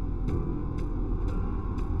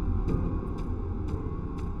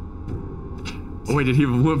 Oh, wait, did he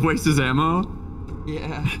waste his ammo?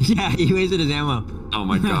 Yeah. Yeah, he wasted his ammo. Oh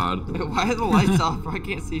my god. Why are the lights off, bro? I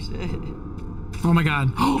can't see shit. Oh my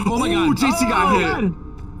god. Oh my god. JC got hit. God.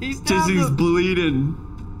 He stabbed JC's him. bleeding.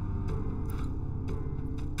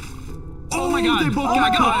 Oh my god. They both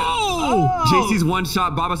got cut. Oh! JC's one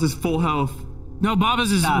shot. Babas is full health. No,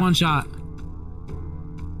 Babas is Stop. one shot.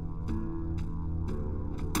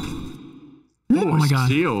 Oh my god.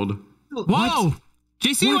 Shield. Whoa!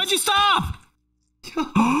 JC, why'd you stop?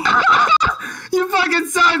 You fucking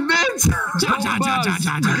suck, bitch! Ja, ja, ja, ja,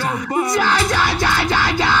 ja,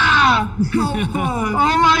 ja, ja.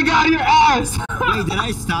 Oh my god, your ass! Wait, did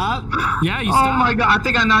I stop? Yeah, you Oh stopped. my god, I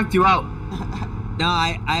think I knocked you out. No,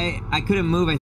 I couldn't move.